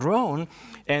Father's throne,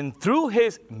 and through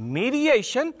his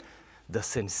mediation, the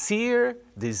sincere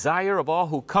desire of all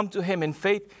who come to him in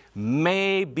faith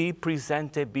may be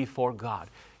presented before God.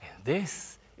 And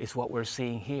this is what we're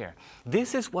seeing here.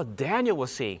 This is what Daniel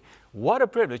was seeing. What a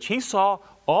privilege. He saw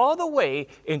all the way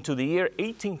into the year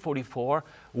 1844,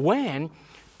 when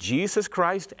Jesus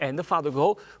Christ and the Father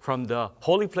go from the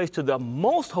holy place to the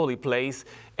most holy place,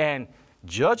 and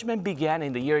judgment began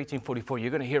in the year 1844. You're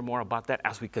going to hear more about that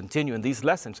as we continue in these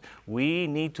lessons. We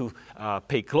need to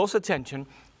pay close attention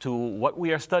to what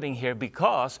we are studying here,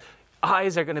 because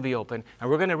eyes are going to be open, and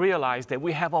we're going to realize that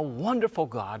we have a wonderful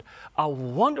God, a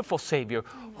wonderful Savior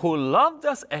who loved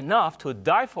us enough to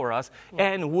die for us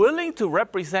and willing to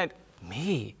represent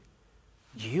me,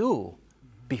 you,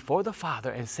 before the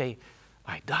Father and say,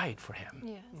 "I died for him."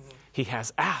 Yes. He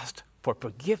has asked for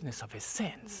forgiveness of his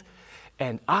sins,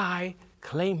 and I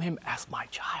claim him as my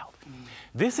child.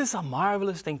 This is a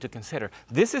marvelous thing to consider.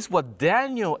 This is what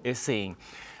Daniel is seeing.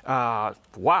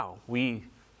 Wow,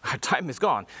 our time is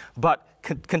gone. But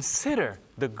consider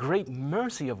the great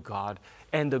mercy of God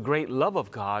and the great love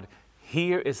of God.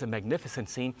 Here is a magnificent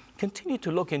scene. Continue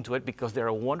to look into it because there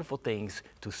are wonderful things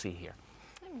to see here.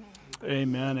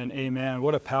 Amen and amen.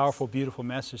 What a powerful, beautiful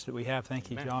message that we have. Thank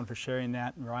you, John, for sharing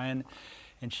that, and Ryan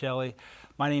and Shelley.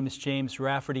 My name is James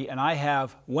Rafferty, and I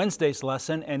have Wednesday's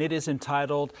lesson, and it is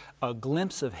entitled A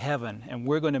Glimpse of Heaven, and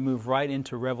we're going to move right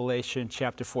into Revelation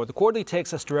chapter 4. The quarterly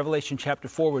takes us to Revelation chapter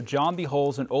 4, where John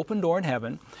beholds an open door in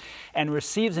heaven and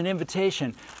receives an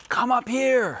invitation, come up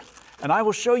here, and I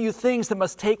will show you things that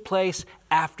must take place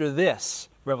after this.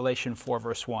 Revelation 4,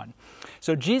 verse 1.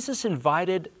 So Jesus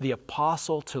invited the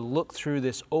apostle to look through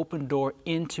this open door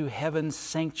into heaven's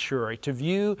sanctuary, to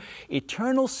view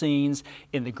eternal scenes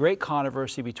in the great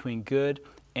controversy between good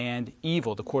and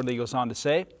evil. The quarterly goes on to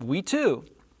say, we too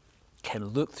can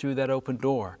look through that open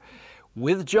door.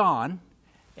 With John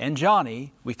and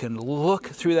Johnny, we can look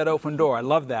through that open door. I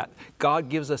love that. God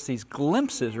gives us these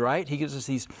glimpses, right? He gives us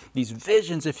these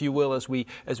visions, if you will, as we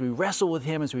wrestle with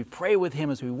Him, as we pray with Him,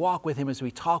 as we walk with Him, as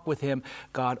we talk with Him.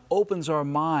 God opens our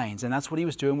minds, and that's what He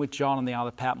was doing with John on the Isle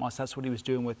of Patmos. That's what He was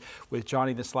doing with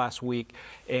Johnny this last week.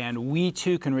 And we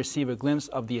too can receive a glimpse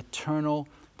of the eternal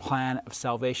plan of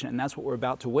salvation, and that's what we're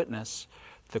about to witness.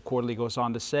 The quarterly goes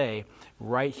on to say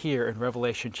right here in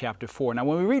Revelation chapter 4. Now,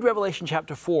 when we read Revelation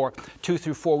chapter 4, 2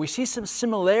 through 4, we see some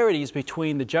similarities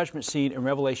between the judgment scene in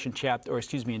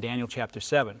in Daniel chapter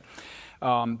 7.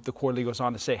 The quarterly goes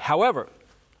on to say, however,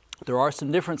 there are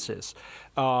some differences.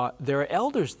 There are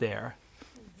elders there,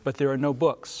 but there are no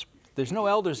books. There's no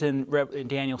elders in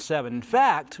Daniel 7. In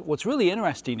fact, what's really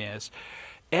interesting is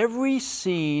every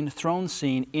throne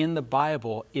scene in the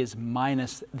Bible is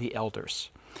minus the elders.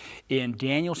 In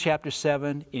Daniel chapter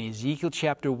 7, in Ezekiel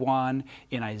chapter 1,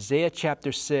 in Isaiah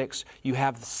chapter 6, you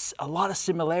have a lot of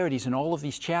similarities in all of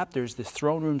these chapters. The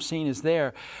throne room scene is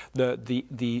there.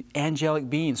 The angelic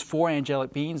beings, 4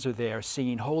 angelic beings are there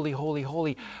singing, holy, holy,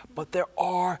 holy. But there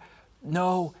are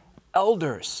no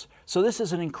elders. So this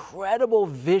is an incredible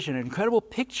vision, an incredible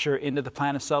picture into the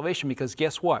plan of salvation, because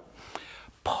guess what?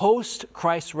 Post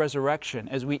Christ's resurrection,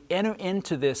 as we enter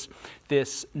into this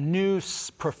new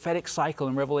prophetic cycle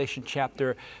in Revelation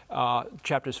chapters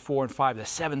 4 and 5, the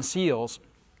 7 seals,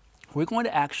 we're going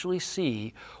to actually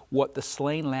see what the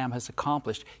slain Lamb has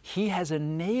accomplished. He has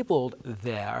enabled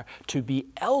there to be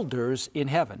elders in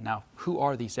heaven. Now, who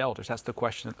are these elders? That's the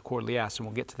question that the quarterly asks, and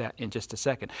we'll get to that in just a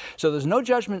second. So there's no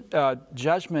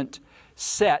judgment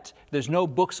set. There's no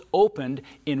books opened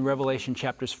in Revelation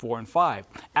chapters 4 and 5.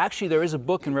 Actually, there is a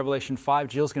book in Revelation 5.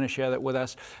 Jill's going to share that with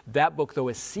us. That book, though,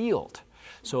 is sealed.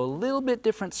 So a little bit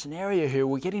different scenario here.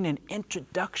 We're getting an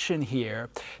introduction here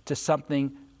to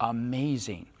something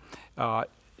amazing.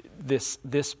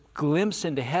 This glimpse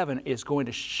into heaven is going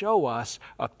to show us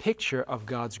a picture of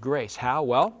God's grace. How?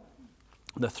 Well,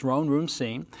 the throne room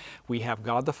scene, we have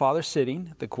God the Father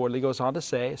sitting, the quarterly goes on to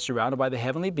say, surrounded by the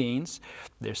heavenly beings.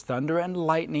 There's thunder and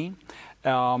lightning,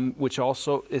 which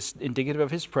also is indicative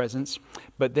of His presence.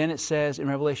 But then it says in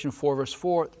Revelation 4, verse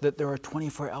 4, that there are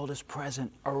 24 elders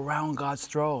present around God's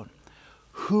throne.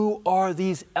 Who are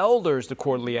these elders, the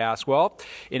quarterly asks? Well,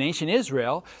 in ancient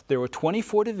Israel, there were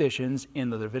 24 divisions in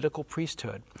the Levitical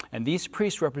priesthood, and these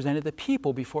priests represented the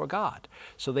people before God.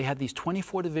 So they had these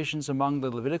 24 divisions among the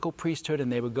Levitical priesthood, and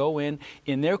they would go in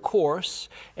their course,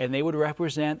 and they would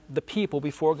represent the people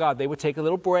before God. They would take a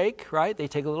little break, right? They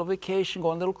take a little vacation, go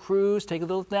on a little cruise, take a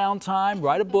little downtime,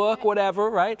 write a book, whatever,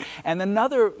 right? And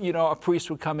another, a priest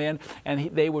would come in,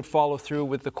 and they would follow through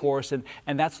with the course, and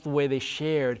that's the way they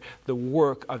shared the work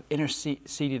of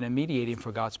interceding and mediating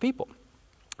for God's people.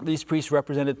 These priests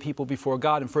represented people before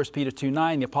God. In 1 Peter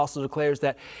 2:9, the apostle declares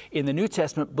that in the New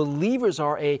Testament, believers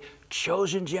are a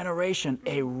chosen generation,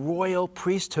 a royal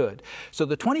priesthood. So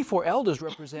the 24 elders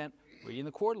represent, reading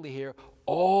the quarterly here,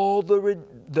 all the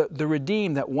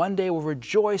redeemed that one day will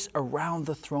rejoice around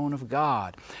the throne of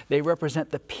God. They represent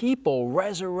the people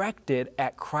resurrected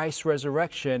at Christ's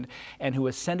resurrection and who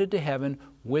ascended to heaven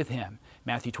with Him.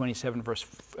 Matthew 27, verse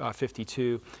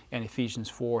 52, and Ephesians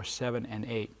 4, 7, and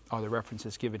 8 are the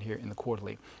references given here in the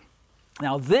quarterly.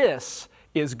 Now this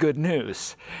is good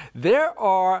news. There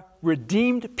are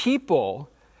redeemed people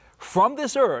from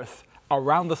this earth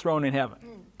around the throne in heaven.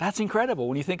 That's incredible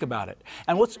when you think about it.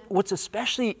 And what's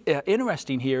especially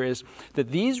interesting here is that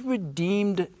these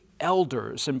redeemed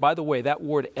elders, and by the way, that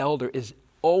word elder is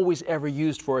always ever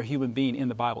used for a human being in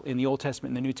the Bible, in the Old Testament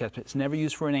and the New Testament. It's never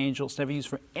used for an angel. It's never used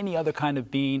for any other kind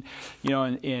of being. You know,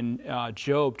 in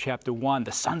Job chapter 1,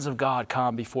 the sons of God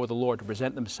come before the Lord to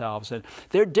present themselves. And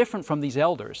they're different from these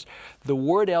elders. The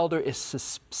word elder is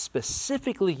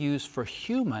specifically used for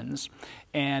humans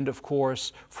and, of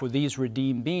course, for these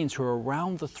redeemed beings who are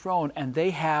around the throne, and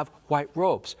they have white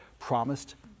robes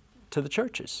promised to the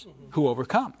churches who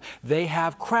overcome. They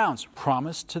have crowns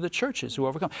promised to the churches who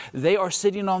overcome. They are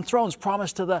sitting on thrones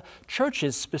promised to the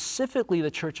churches, specifically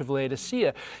the church of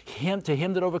Laodicea. To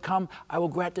him that overcome, I will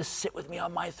grant to sit with me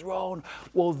on my throne.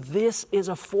 Well, this is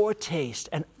a foretaste,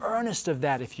 an earnest of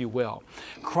that, if you will.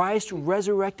 Christ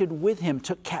resurrected with him,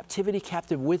 took captivity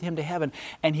captive with him to heaven,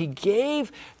 and he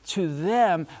gave to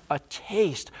them a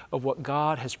taste of what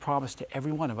God has promised to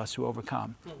every one of us who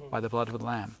overcome by the blood of the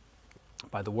Lamb,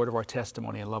 by the word of our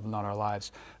testimony, and love not our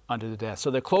lives unto the death.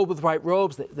 So they're clothed with white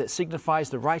robes that signifies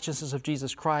the righteousness of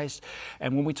Jesus Christ.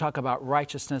 And when we talk about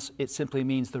righteousness, it simply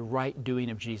means the right doing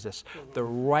of Jesus, the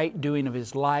right doing of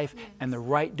his life and the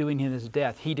right doing in his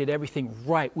death. He did everything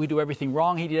right. We do everything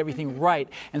wrong. He did everything right.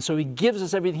 And so he gives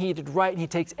us everything he did right, and he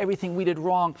takes everything we did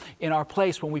wrong in our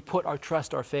place when we put our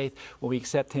trust, our faith, when we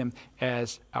accept him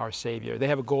as our Savior. They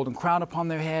have a golden crown upon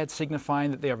their head,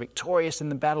 signifying that they are victorious in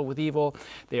the battle with evil.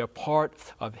 They are part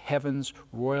of heaven's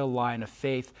royal line of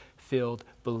faith-filled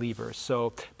believers.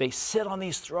 So they sit on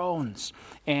these thrones,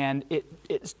 and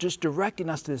it's just directing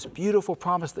us to this beautiful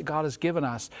promise that God has given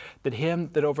us, that him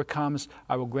that overcomes,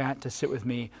 I will grant to sit with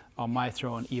me on my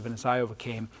throne, even as I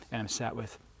overcame and am sat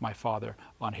with my Father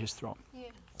on his throne.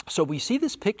 So we see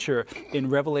this picture in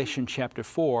Revelation chapter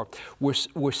 4.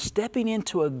 We're stepping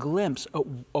into a glimpse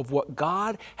of what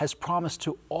God has promised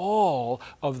to all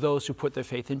of those who put their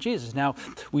faith in Jesus. Now,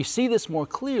 we see this more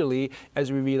clearly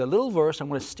as we read a little verse. I'm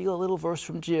going to steal a little verse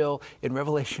from Jill in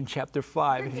Revelation chapter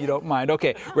 5, if you don't mind.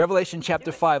 Okay, Revelation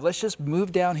chapter 5. Let's just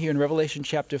move down here in Revelation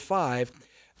chapter 5.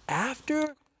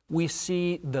 After we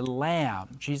see the Lamb,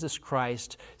 Jesus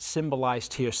Christ,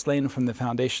 symbolized here, slain from the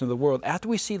foundation of the world. After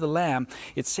we see the Lamb,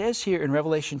 it says here in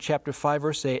Revelation chapter 5,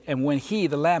 verse 8, and when he,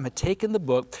 the Lamb, had taken the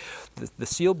book, the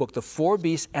seal book, the 4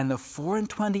 beasts and the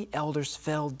 24 elders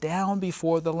fell down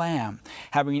before the Lamb,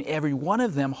 having every one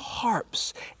of them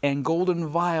harps and golden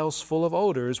vials full of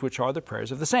odors, which are the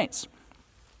prayers of the saints.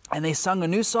 And they sung a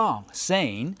new song,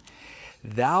 saying,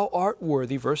 Thou art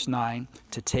worthy, verse 9,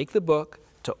 to take the book,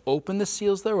 to open the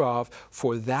seals thereof,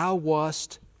 for thou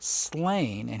wast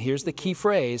slain, and here's the key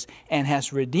phrase, and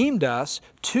hast redeemed us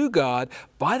to God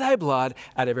by thy blood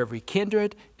out of every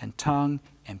kindred and tongue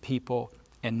and people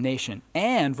and nation.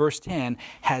 And, verse 10,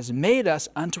 has made us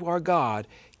unto our God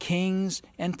kings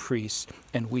and priests,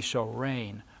 and we shall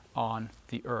reign on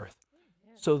the earth.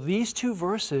 So these two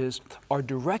verses are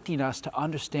directing us to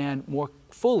understand more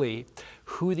fully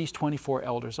who these 24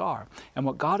 elders are. And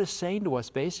what God is saying to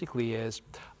us basically is,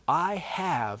 I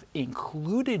have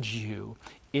included you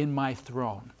in my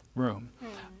throne room.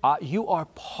 You are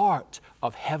part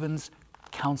of heaven's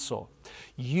council.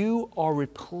 You are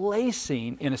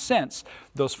replacing, in a sense,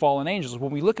 those fallen angels.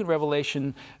 When we look at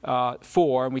Revelation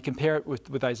 4 and we compare it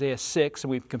with Isaiah 6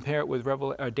 and we compare it with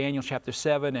Daniel chapter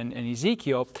 7 and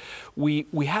Ezekiel,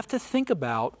 we have to think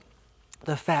about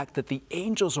the fact that the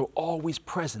angels are always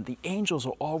present. The angels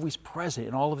are always present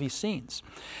in all of these scenes.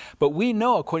 But we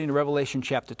know, according to Revelation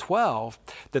chapter 12,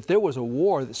 that there was a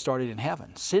war that started in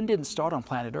heaven. Sin didn't start on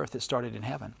planet Earth, it started in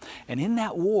heaven. And in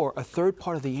that war, a third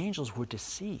part of the angels were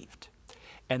deceived.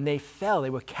 And they fell.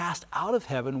 They were cast out of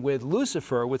heaven with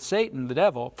Lucifer, with Satan, the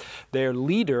devil, their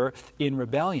leader in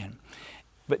rebellion.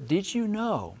 But did you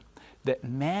know that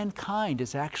mankind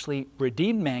is actually,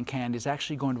 redeemed mankind is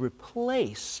actually going to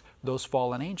replace those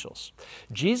fallen angels?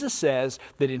 Jesus says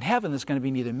that in heaven there's going to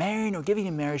be neither marrying nor giving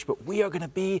in marriage, but we are going to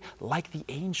be like the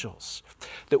angels.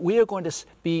 That we are going to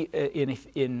be, in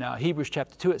Hebrews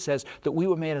chapter 2 it says that we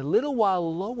were made a little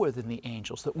while lower than the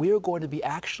angels, that we are going to be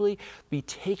actually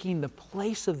taking the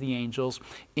place of the angels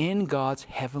in God's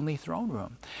heavenly throne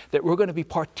room. That we're going to be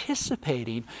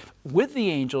participating with the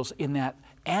angels in that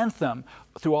anthem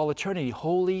through all eternity.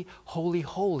 Holy, holy,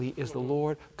 holy is the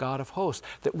Lord God of hosts.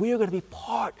 That we are going to be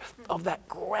part of that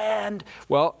grand,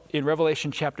 well, in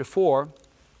Revelation chapter 4,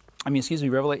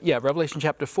 Revelation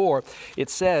chapter 4, it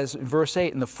says in verse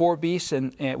 8, and the 4 beasts,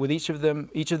 and with each of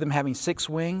them having 6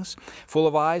 wings, full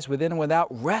of eyes within and without,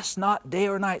 rest not day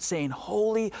or night, saying,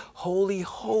 Holy, holy,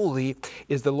 holy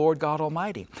is the Lord God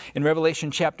Almighty. In Revelation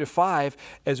chapter 5,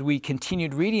 as we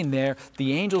continued reading there,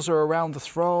 the angels are around the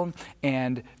throne,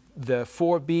 and the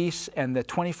 4 beasts and the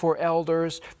 24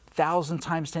 elders, 1,000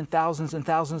 times 10,000s and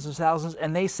thousands of thousands,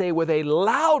 and they say with a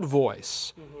loud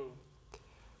voice,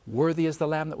 Worthy is the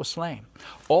Lamb that was slain.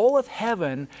 All of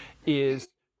heaven is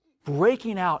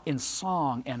breaking out in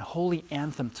song and holy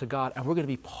anthem to God, and we're going to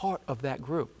be part of that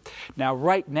group. Now,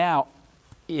 right now,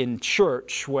 in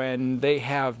church, when they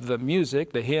have the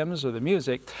music, the hymns or the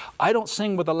music, I don't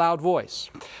sing with a loud voice.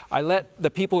 I let the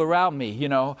people around me,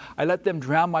 I let them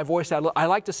drown my voice out. I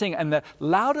like to sing, and the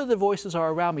louder the voices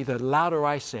are around me, the louder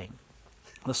I sing.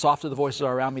 The softer the voices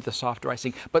are around me, the softer I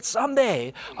sing. But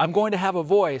someday, I'm going to have a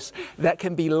voice that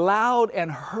can be loud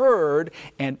and heard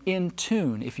and in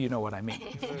tune, if you know what I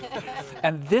mean.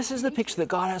 And this is the picture that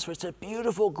God has for us. It's a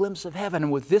beautiful glimpse of heaven.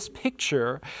 And with this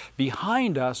picture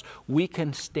behind us, we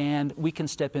can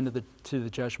step into the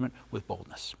judgment with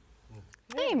boldness.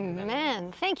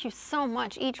 Amen. Thank you so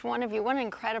much, each one of you. What an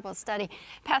incredible study.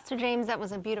 Pastor James, that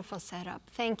was a beautiful setup.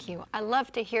 Thank you. I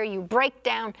love to hear you break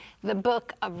down the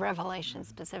book of Revelation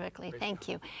specifically. Thank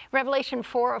you. Revelation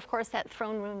 4, of course, that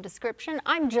throne room description.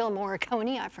 I'm Jill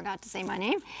Morricone. I forgot to say my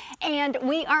name. And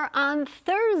we are on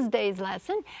Thursday's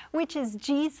lesson, which is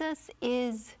Jesus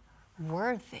is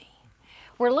worthy.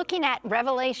 We're looking at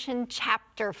Revelation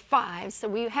chapter 5. So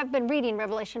we have been reading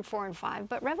Revelation 4 and 5,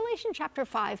 but Revelation chapter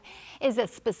 5 is a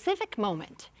specific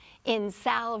moment in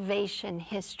salvation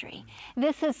history.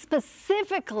 This is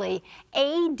specifically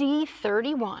AD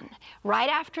 31, right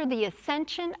after the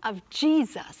ascension of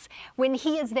Jesus, when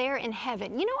he is there in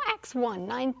heaven. You know, Acts 1,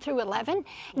 9 through 11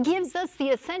 gives us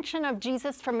the ascension of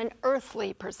Jesus from an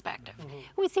earthly perspective.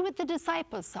 We see what the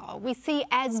disciples saw. We see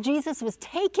as Jesus was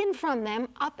taken from them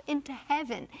up into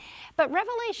heaven. But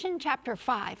Revelation chapter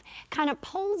 5 kind of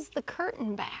pulls the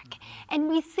curtain back, and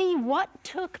we see what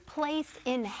took place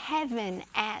in heaven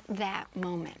at that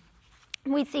moment.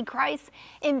 We see Christ's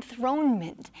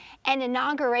enthronement and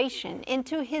inauguration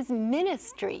into his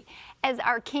ministry as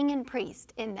our king and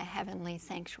priest in the heavenly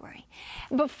sanctuary.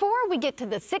 Before we get to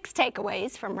the 6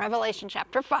 takeaways from Revelation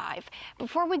chapter 5,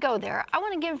 before we go there, I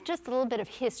want to give just a little bit of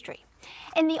history.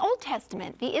 In the Old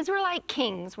Testament, the Israelite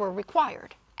kings were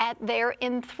required at their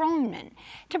enthronement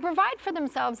to provide for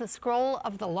themselves a scroll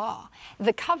of the law,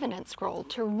 the covenant scroll,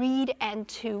 to read and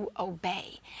to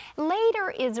obey.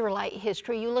 Later Israelite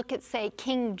history, you look at, say,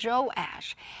 King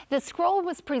Joash. The scroll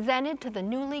was presented to the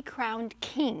newly crowned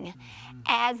king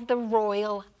as the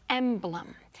royal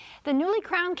emblem. The newly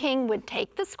crowned king would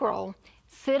take the scroll,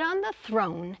 sit on the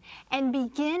throne, and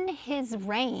begin his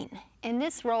reign. In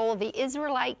this role, the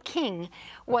Israelite king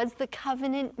was the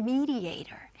covenant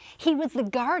mediator. He was the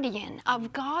guardian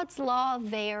of God's law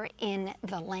there in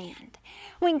the land.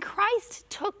 When Christ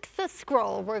took the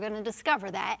scroll, we're going to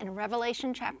discover that in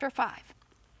Revelation chapter 5,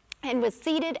 and was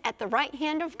seated at the right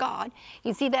hand of God.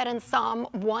 You see that in Psalm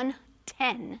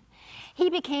 110. He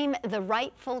became the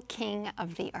rightful king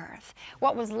of the earth.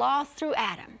 What was lost through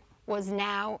Adam was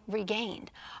now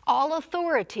regained. All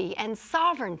authority and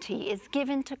sovereignty is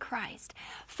given to Christ.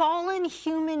 Fallen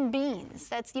human beings,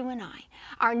 that's you and I,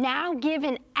 are now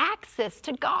given access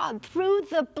to God through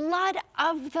the blood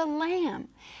of the Lamb.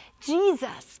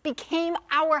 Jesus became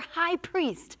our high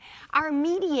priest, our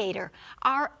mediator,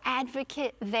 our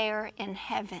advocate there in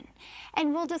heaven.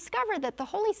 And we'll discover that the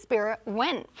Holy Spirit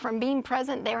went from being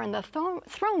present there in the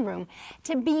throne room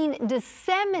to being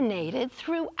disseminated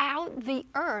throughout the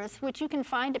earth, which you can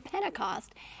find at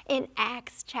Pentecost in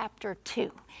Acts chapter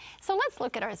 2. So let's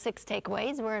look at our 6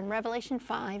 takeaways. We're in Revelation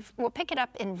 5. We'll pick it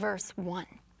up in verse 1.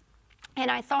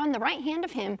 And I saw in the right hand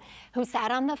of him who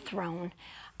sat on the throne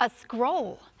a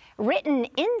scroll written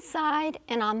inside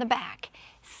and on the back,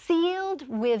 sealed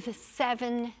with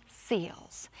 7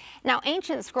 seals. Now,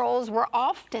 ancient scrolls were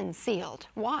often sealed.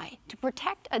 Why? To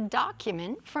protect a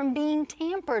document from being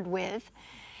tampered with,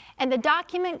 and the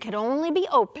document could only be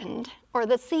opened or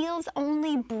the seals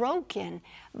only broken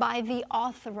by the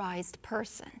authorized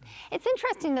person. It's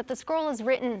interesting that the scroll is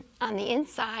written on the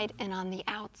inside and on the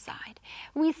outside.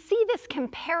 We see this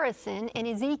comparison in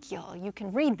Ezekiel. You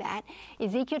can read that,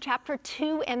 Ezekiel chapter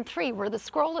 2 and 3, where the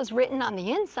scroll is written on the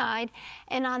inside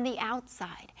and on the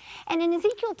outside. And in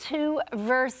Ezekiel 2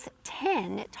 verse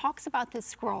 10, it talks about this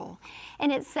scroll,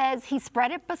 and it says, he spread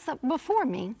it before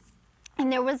me,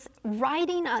 and there was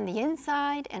writing on the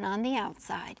inside and on the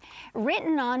outside.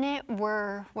 Written on it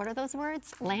were, what are those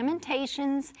words?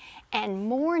 Lamentations and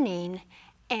mourning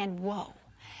and woe.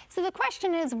 So the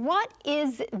question is, what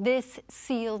is this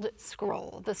sealed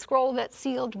scroll? The scroll that's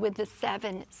sealed with the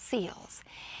 7 seals.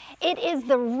 It is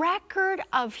the record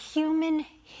of human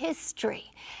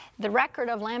history. The record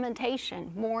of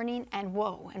lamentation, mourning, and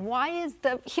woe. And why is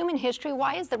the human history,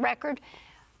 why is the record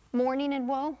mourning and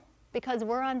woe? because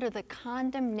we're under the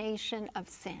condemnation of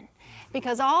sin.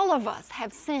 Because all of us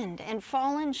have sinned and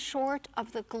fallen short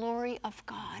of the glory of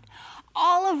God.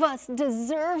 All of us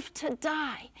deserve to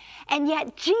die. And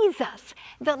yet Jesus,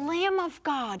 the Lamb of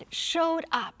God, showed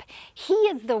up. He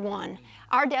is the one.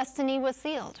 Our destiny was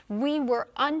sealed. We were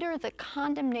under the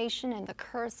condemnation and the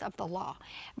curse of the law.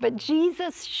 But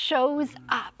Jesus shows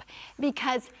up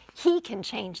because he can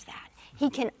change that. He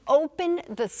can open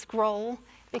the scroll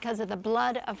because of the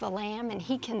blood of the Lamb, and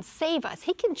he can save us.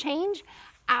 He can change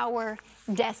our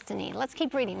destiny. Let's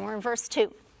keep reading. We're in verse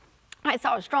 2. I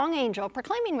saw a strong angel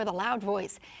proclaiming with a loud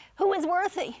voice, "Who is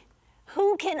worthy?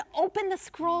 Who can open the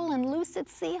scroll and loose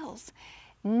its seals?"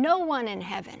 No one in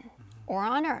heaven or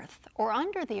on earth or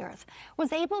under the earth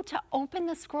was able to open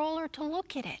the scroll or to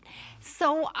look at it.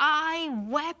 So I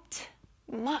wept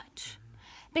much,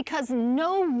 because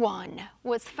no one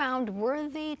was found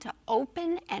worthy to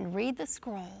open and read the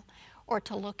scroll or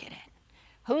to look at it.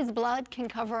 Whose blood can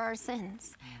cover our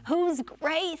sins? Whose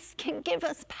grace can give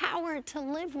us power to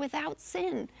live without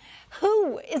sin?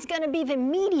 Who is going to be the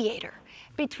mediator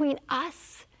between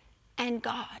us and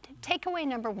God? Takeaway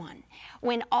number 1,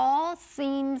 when all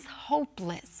seems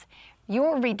hopeless,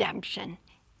 your redemption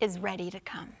is ready to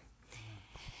come.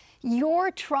 Your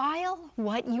trial,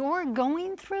 what you're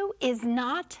going through, is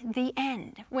not the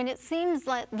end. When it seems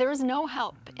like there's no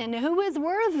help, and who is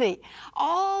worthy?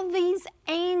 All these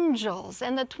angels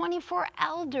and the 24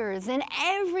 elders and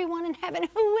everyone in heaven,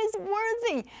 who is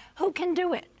worthy? Who can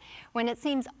do it? When it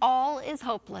seems all is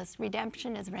hopeless,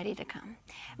 redemption is ready to come.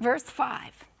 Verse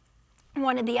 5,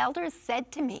 one of the elders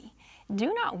said to me,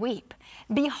 "Do not weep.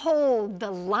 Behold,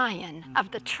 the Lion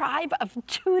of the tribe of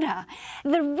Judah,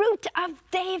 the Root of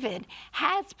David,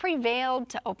 has prevailed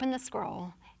to open the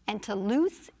scroll and to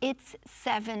loose its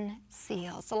 7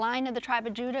 seals." The Lion of the tribe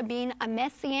of Judah being a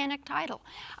messianic title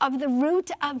of the Root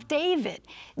of David.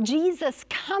 Jesus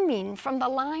coming from the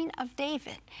line of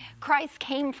David. Christ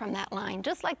came from that line,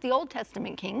 just like the Old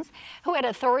Testament kings who had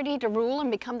authority to rule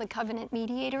and become the covenant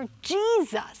mediator.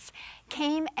 Jesus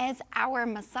came as our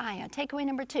Messiah. Takeaway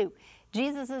number 2,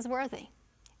 Jesus is worthy.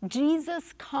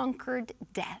 Jesus conquered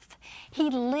death.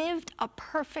 He lived a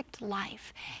perfect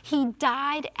life. He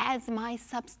died as my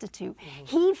substitute.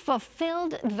 He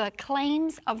fulfilled the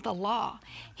claims of the law.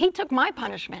 He took my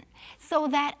punishment so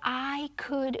that I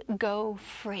could go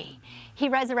free. He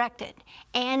resurrected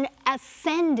and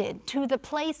ascended to the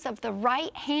place of the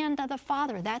right hand of the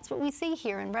Father. That's what we see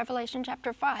here in Revelation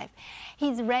chapter 5.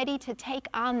 He's ready to take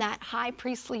on that high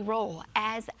priestly role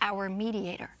as our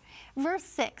mediator. Verse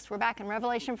 6, we're back in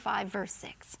Revelation 5, verse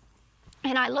 6.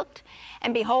 "And I looked,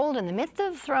 and behold, in the midst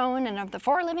of the throne and of the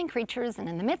 4 living creatures, and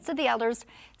in the midst of the elders,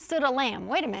 stood a lamb."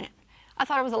 Wait a minute. I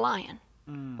thought it was a lion,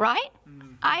 right?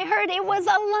 I heard it was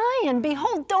a lion.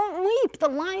 "Behold, don't weep. The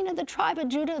Lion of the tribe of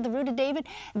Judah, the Root of David,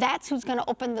 that's who's going to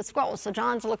open the scroll." So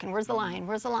John's looking, where's the lion?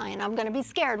 Where's the lion? I'm going to be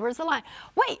scared. Where's the lion?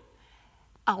 Wait.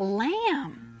 A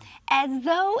lamb, as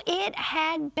though it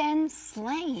had been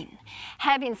slain,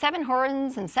 having 7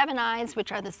 horns and 7 eyes,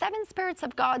 which are the 7 spirits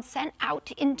of God sent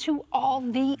out into all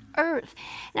the earth.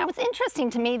 Now, it's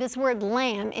interesting to me, this word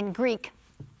lamb in Greek,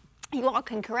 you all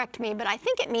can correct me, but I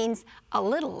think it means a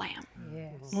little lamb.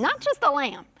 Yes. Not just a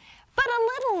lamb, but a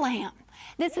little lamb.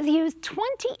 This is used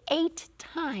 28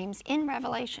 times in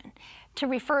Revelation to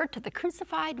refer to the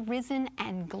crucified, risen,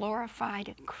 and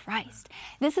glorified Christ.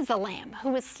 This is the Lamb who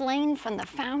was slain from the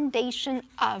foundation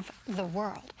of the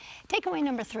world. Takeaway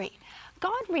number 3,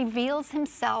 God reveals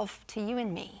himself to you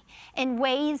and me in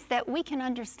ways that we can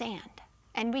understand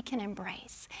and we can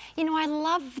embrace. You know, I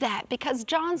love that because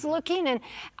John's looking, and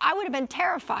I would have been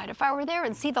terrified if I were there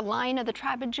and see the Lion of the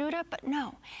tribe of Judah, but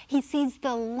no, he sees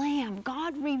the Lamb.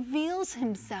 God reveals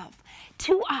himself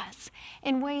to us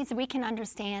in ways we can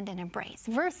understand and embrace.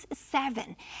 Verse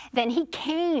 7, "Then he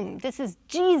came," this is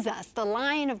Jesus, the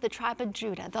Lion of the tribe of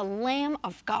Judah, the Lamb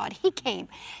of God. He came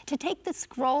to take the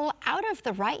scroll out of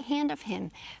the right hand of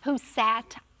him who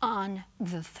sat on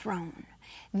the throne.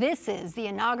 This is the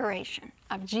inauguration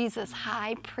of Jesus'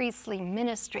 high priestly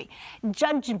ministry.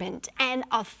 Judgment and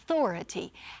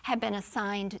authority have been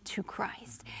assigned to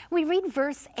Christ. We read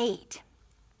verse 8.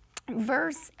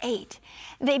 Verse 8,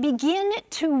 "They begin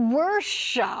to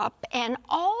worship and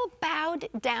all bowed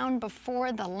down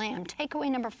before the Lamb." Takeaway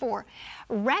number 4,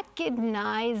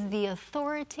 recognize the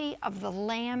authority of the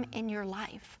Lamb in your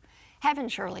life. Heaven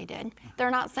surely did. They're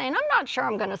not saying, I'm not sure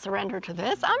I'm going to surrender to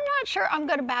this. I'm not sure I'm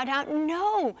going to bow down.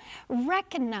 No.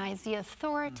 Recognize the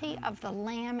authority of the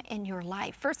Lamb in your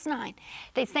life. Verse 9,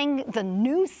 they sang the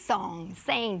new song,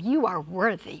 saying, you are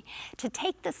worthy to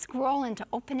take the scroll and to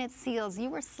open its seals.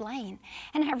 You were slain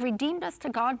and have redeemed us to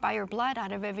God by your blood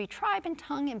out of every tribe and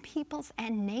tongue and peoples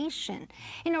and nation.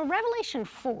 You know, Revelation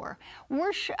 4,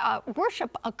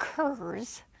 worship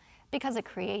occurs because of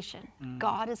creation.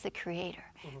 God is the creator.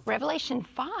 Revelation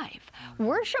 5,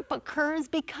 worship occurs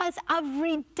because of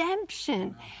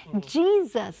redemption.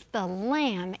 Jesus, the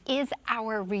Lamb, is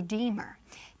our Redeemer.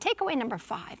 Takeaway number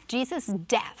 5, Jesus'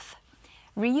 death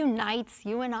reunites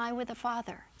you and I with the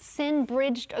Father. Sin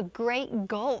bridged a great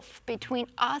gulf between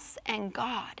us and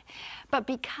God. But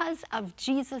because of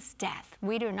Jesus' death,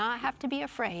 we do not have to be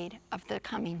afraid of the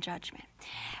coming judgment.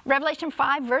 Revelation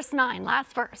 5, verse 9,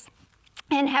 last verse.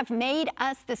 And have made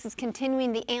us, this is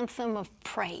continuing the anthem of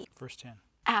praise. Verse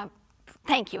 10.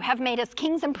 Thank you. Have made us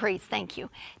kings and priests, thank you,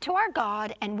 to our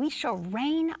God, and we shall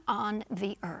reign on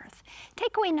the earth.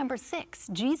 Takeaway number 6,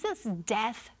 Jesus'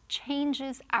 death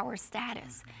changes our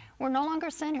status. We're no longer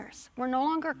sinners. We're no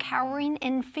longer cowering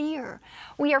in fear.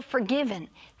 We are forgiven,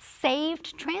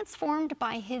 saved, transformed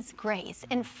by His grace.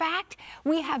 In fact,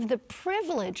 we have the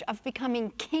privilege of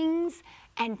becoming kings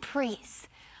and priests.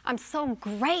 I'm so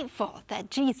grateful that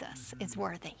Jesus is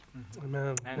worthy.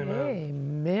 Amen.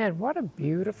 Amen. What a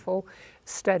beautiful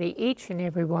study, each and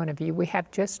every one of you. We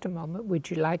have just a moment. Would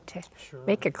you like to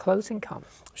make a closing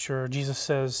comment? Sure. Jesus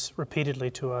says repeatedly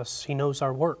to us, He knows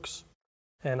our works.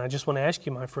 And I just want to ask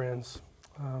you, my friends,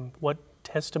 what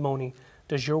testimony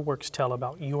does your works tell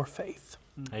about your faith?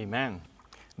 Amen.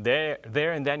 There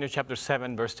in Daniel chapter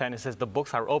 7, verse 10, it says, the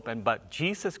books are open, but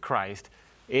Jesus Christ,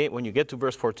 when you get to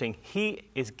verse 14, He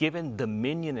is given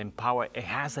dominion and power. It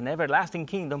has an everlasting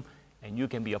kingdom, and you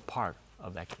can be a part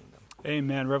of that kingdom.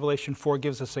 Amen. Revelation 4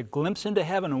 gives us a glimpse into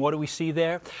heaven, and what do we see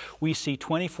there? We see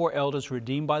 24 elders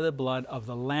redeemed by the blood of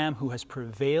the Lamb who has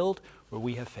prevailed where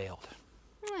we have failed.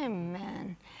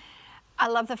 Amen. I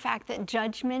love the fact that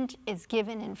judgment is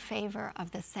given in favor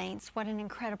of the saints. What an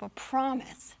incredible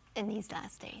promise in these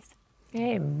last days.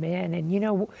 Amen. And you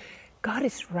know, God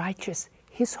is righteous.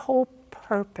 His whole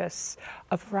purpose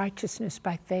of righteousness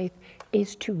by faith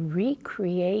is to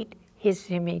recreate His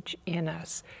image in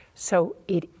us. So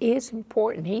it is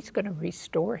important. He's going to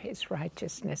restore His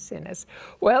righteousness in us.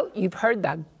 Well, you've heard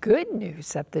the good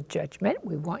news of the judgment.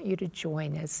 We want you to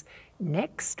join us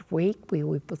next week. We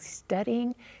will be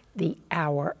studying the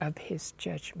hour of His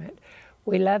judgment.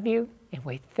 We love you, and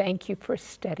we thank you for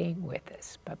studying with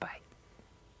us. Bye-bye.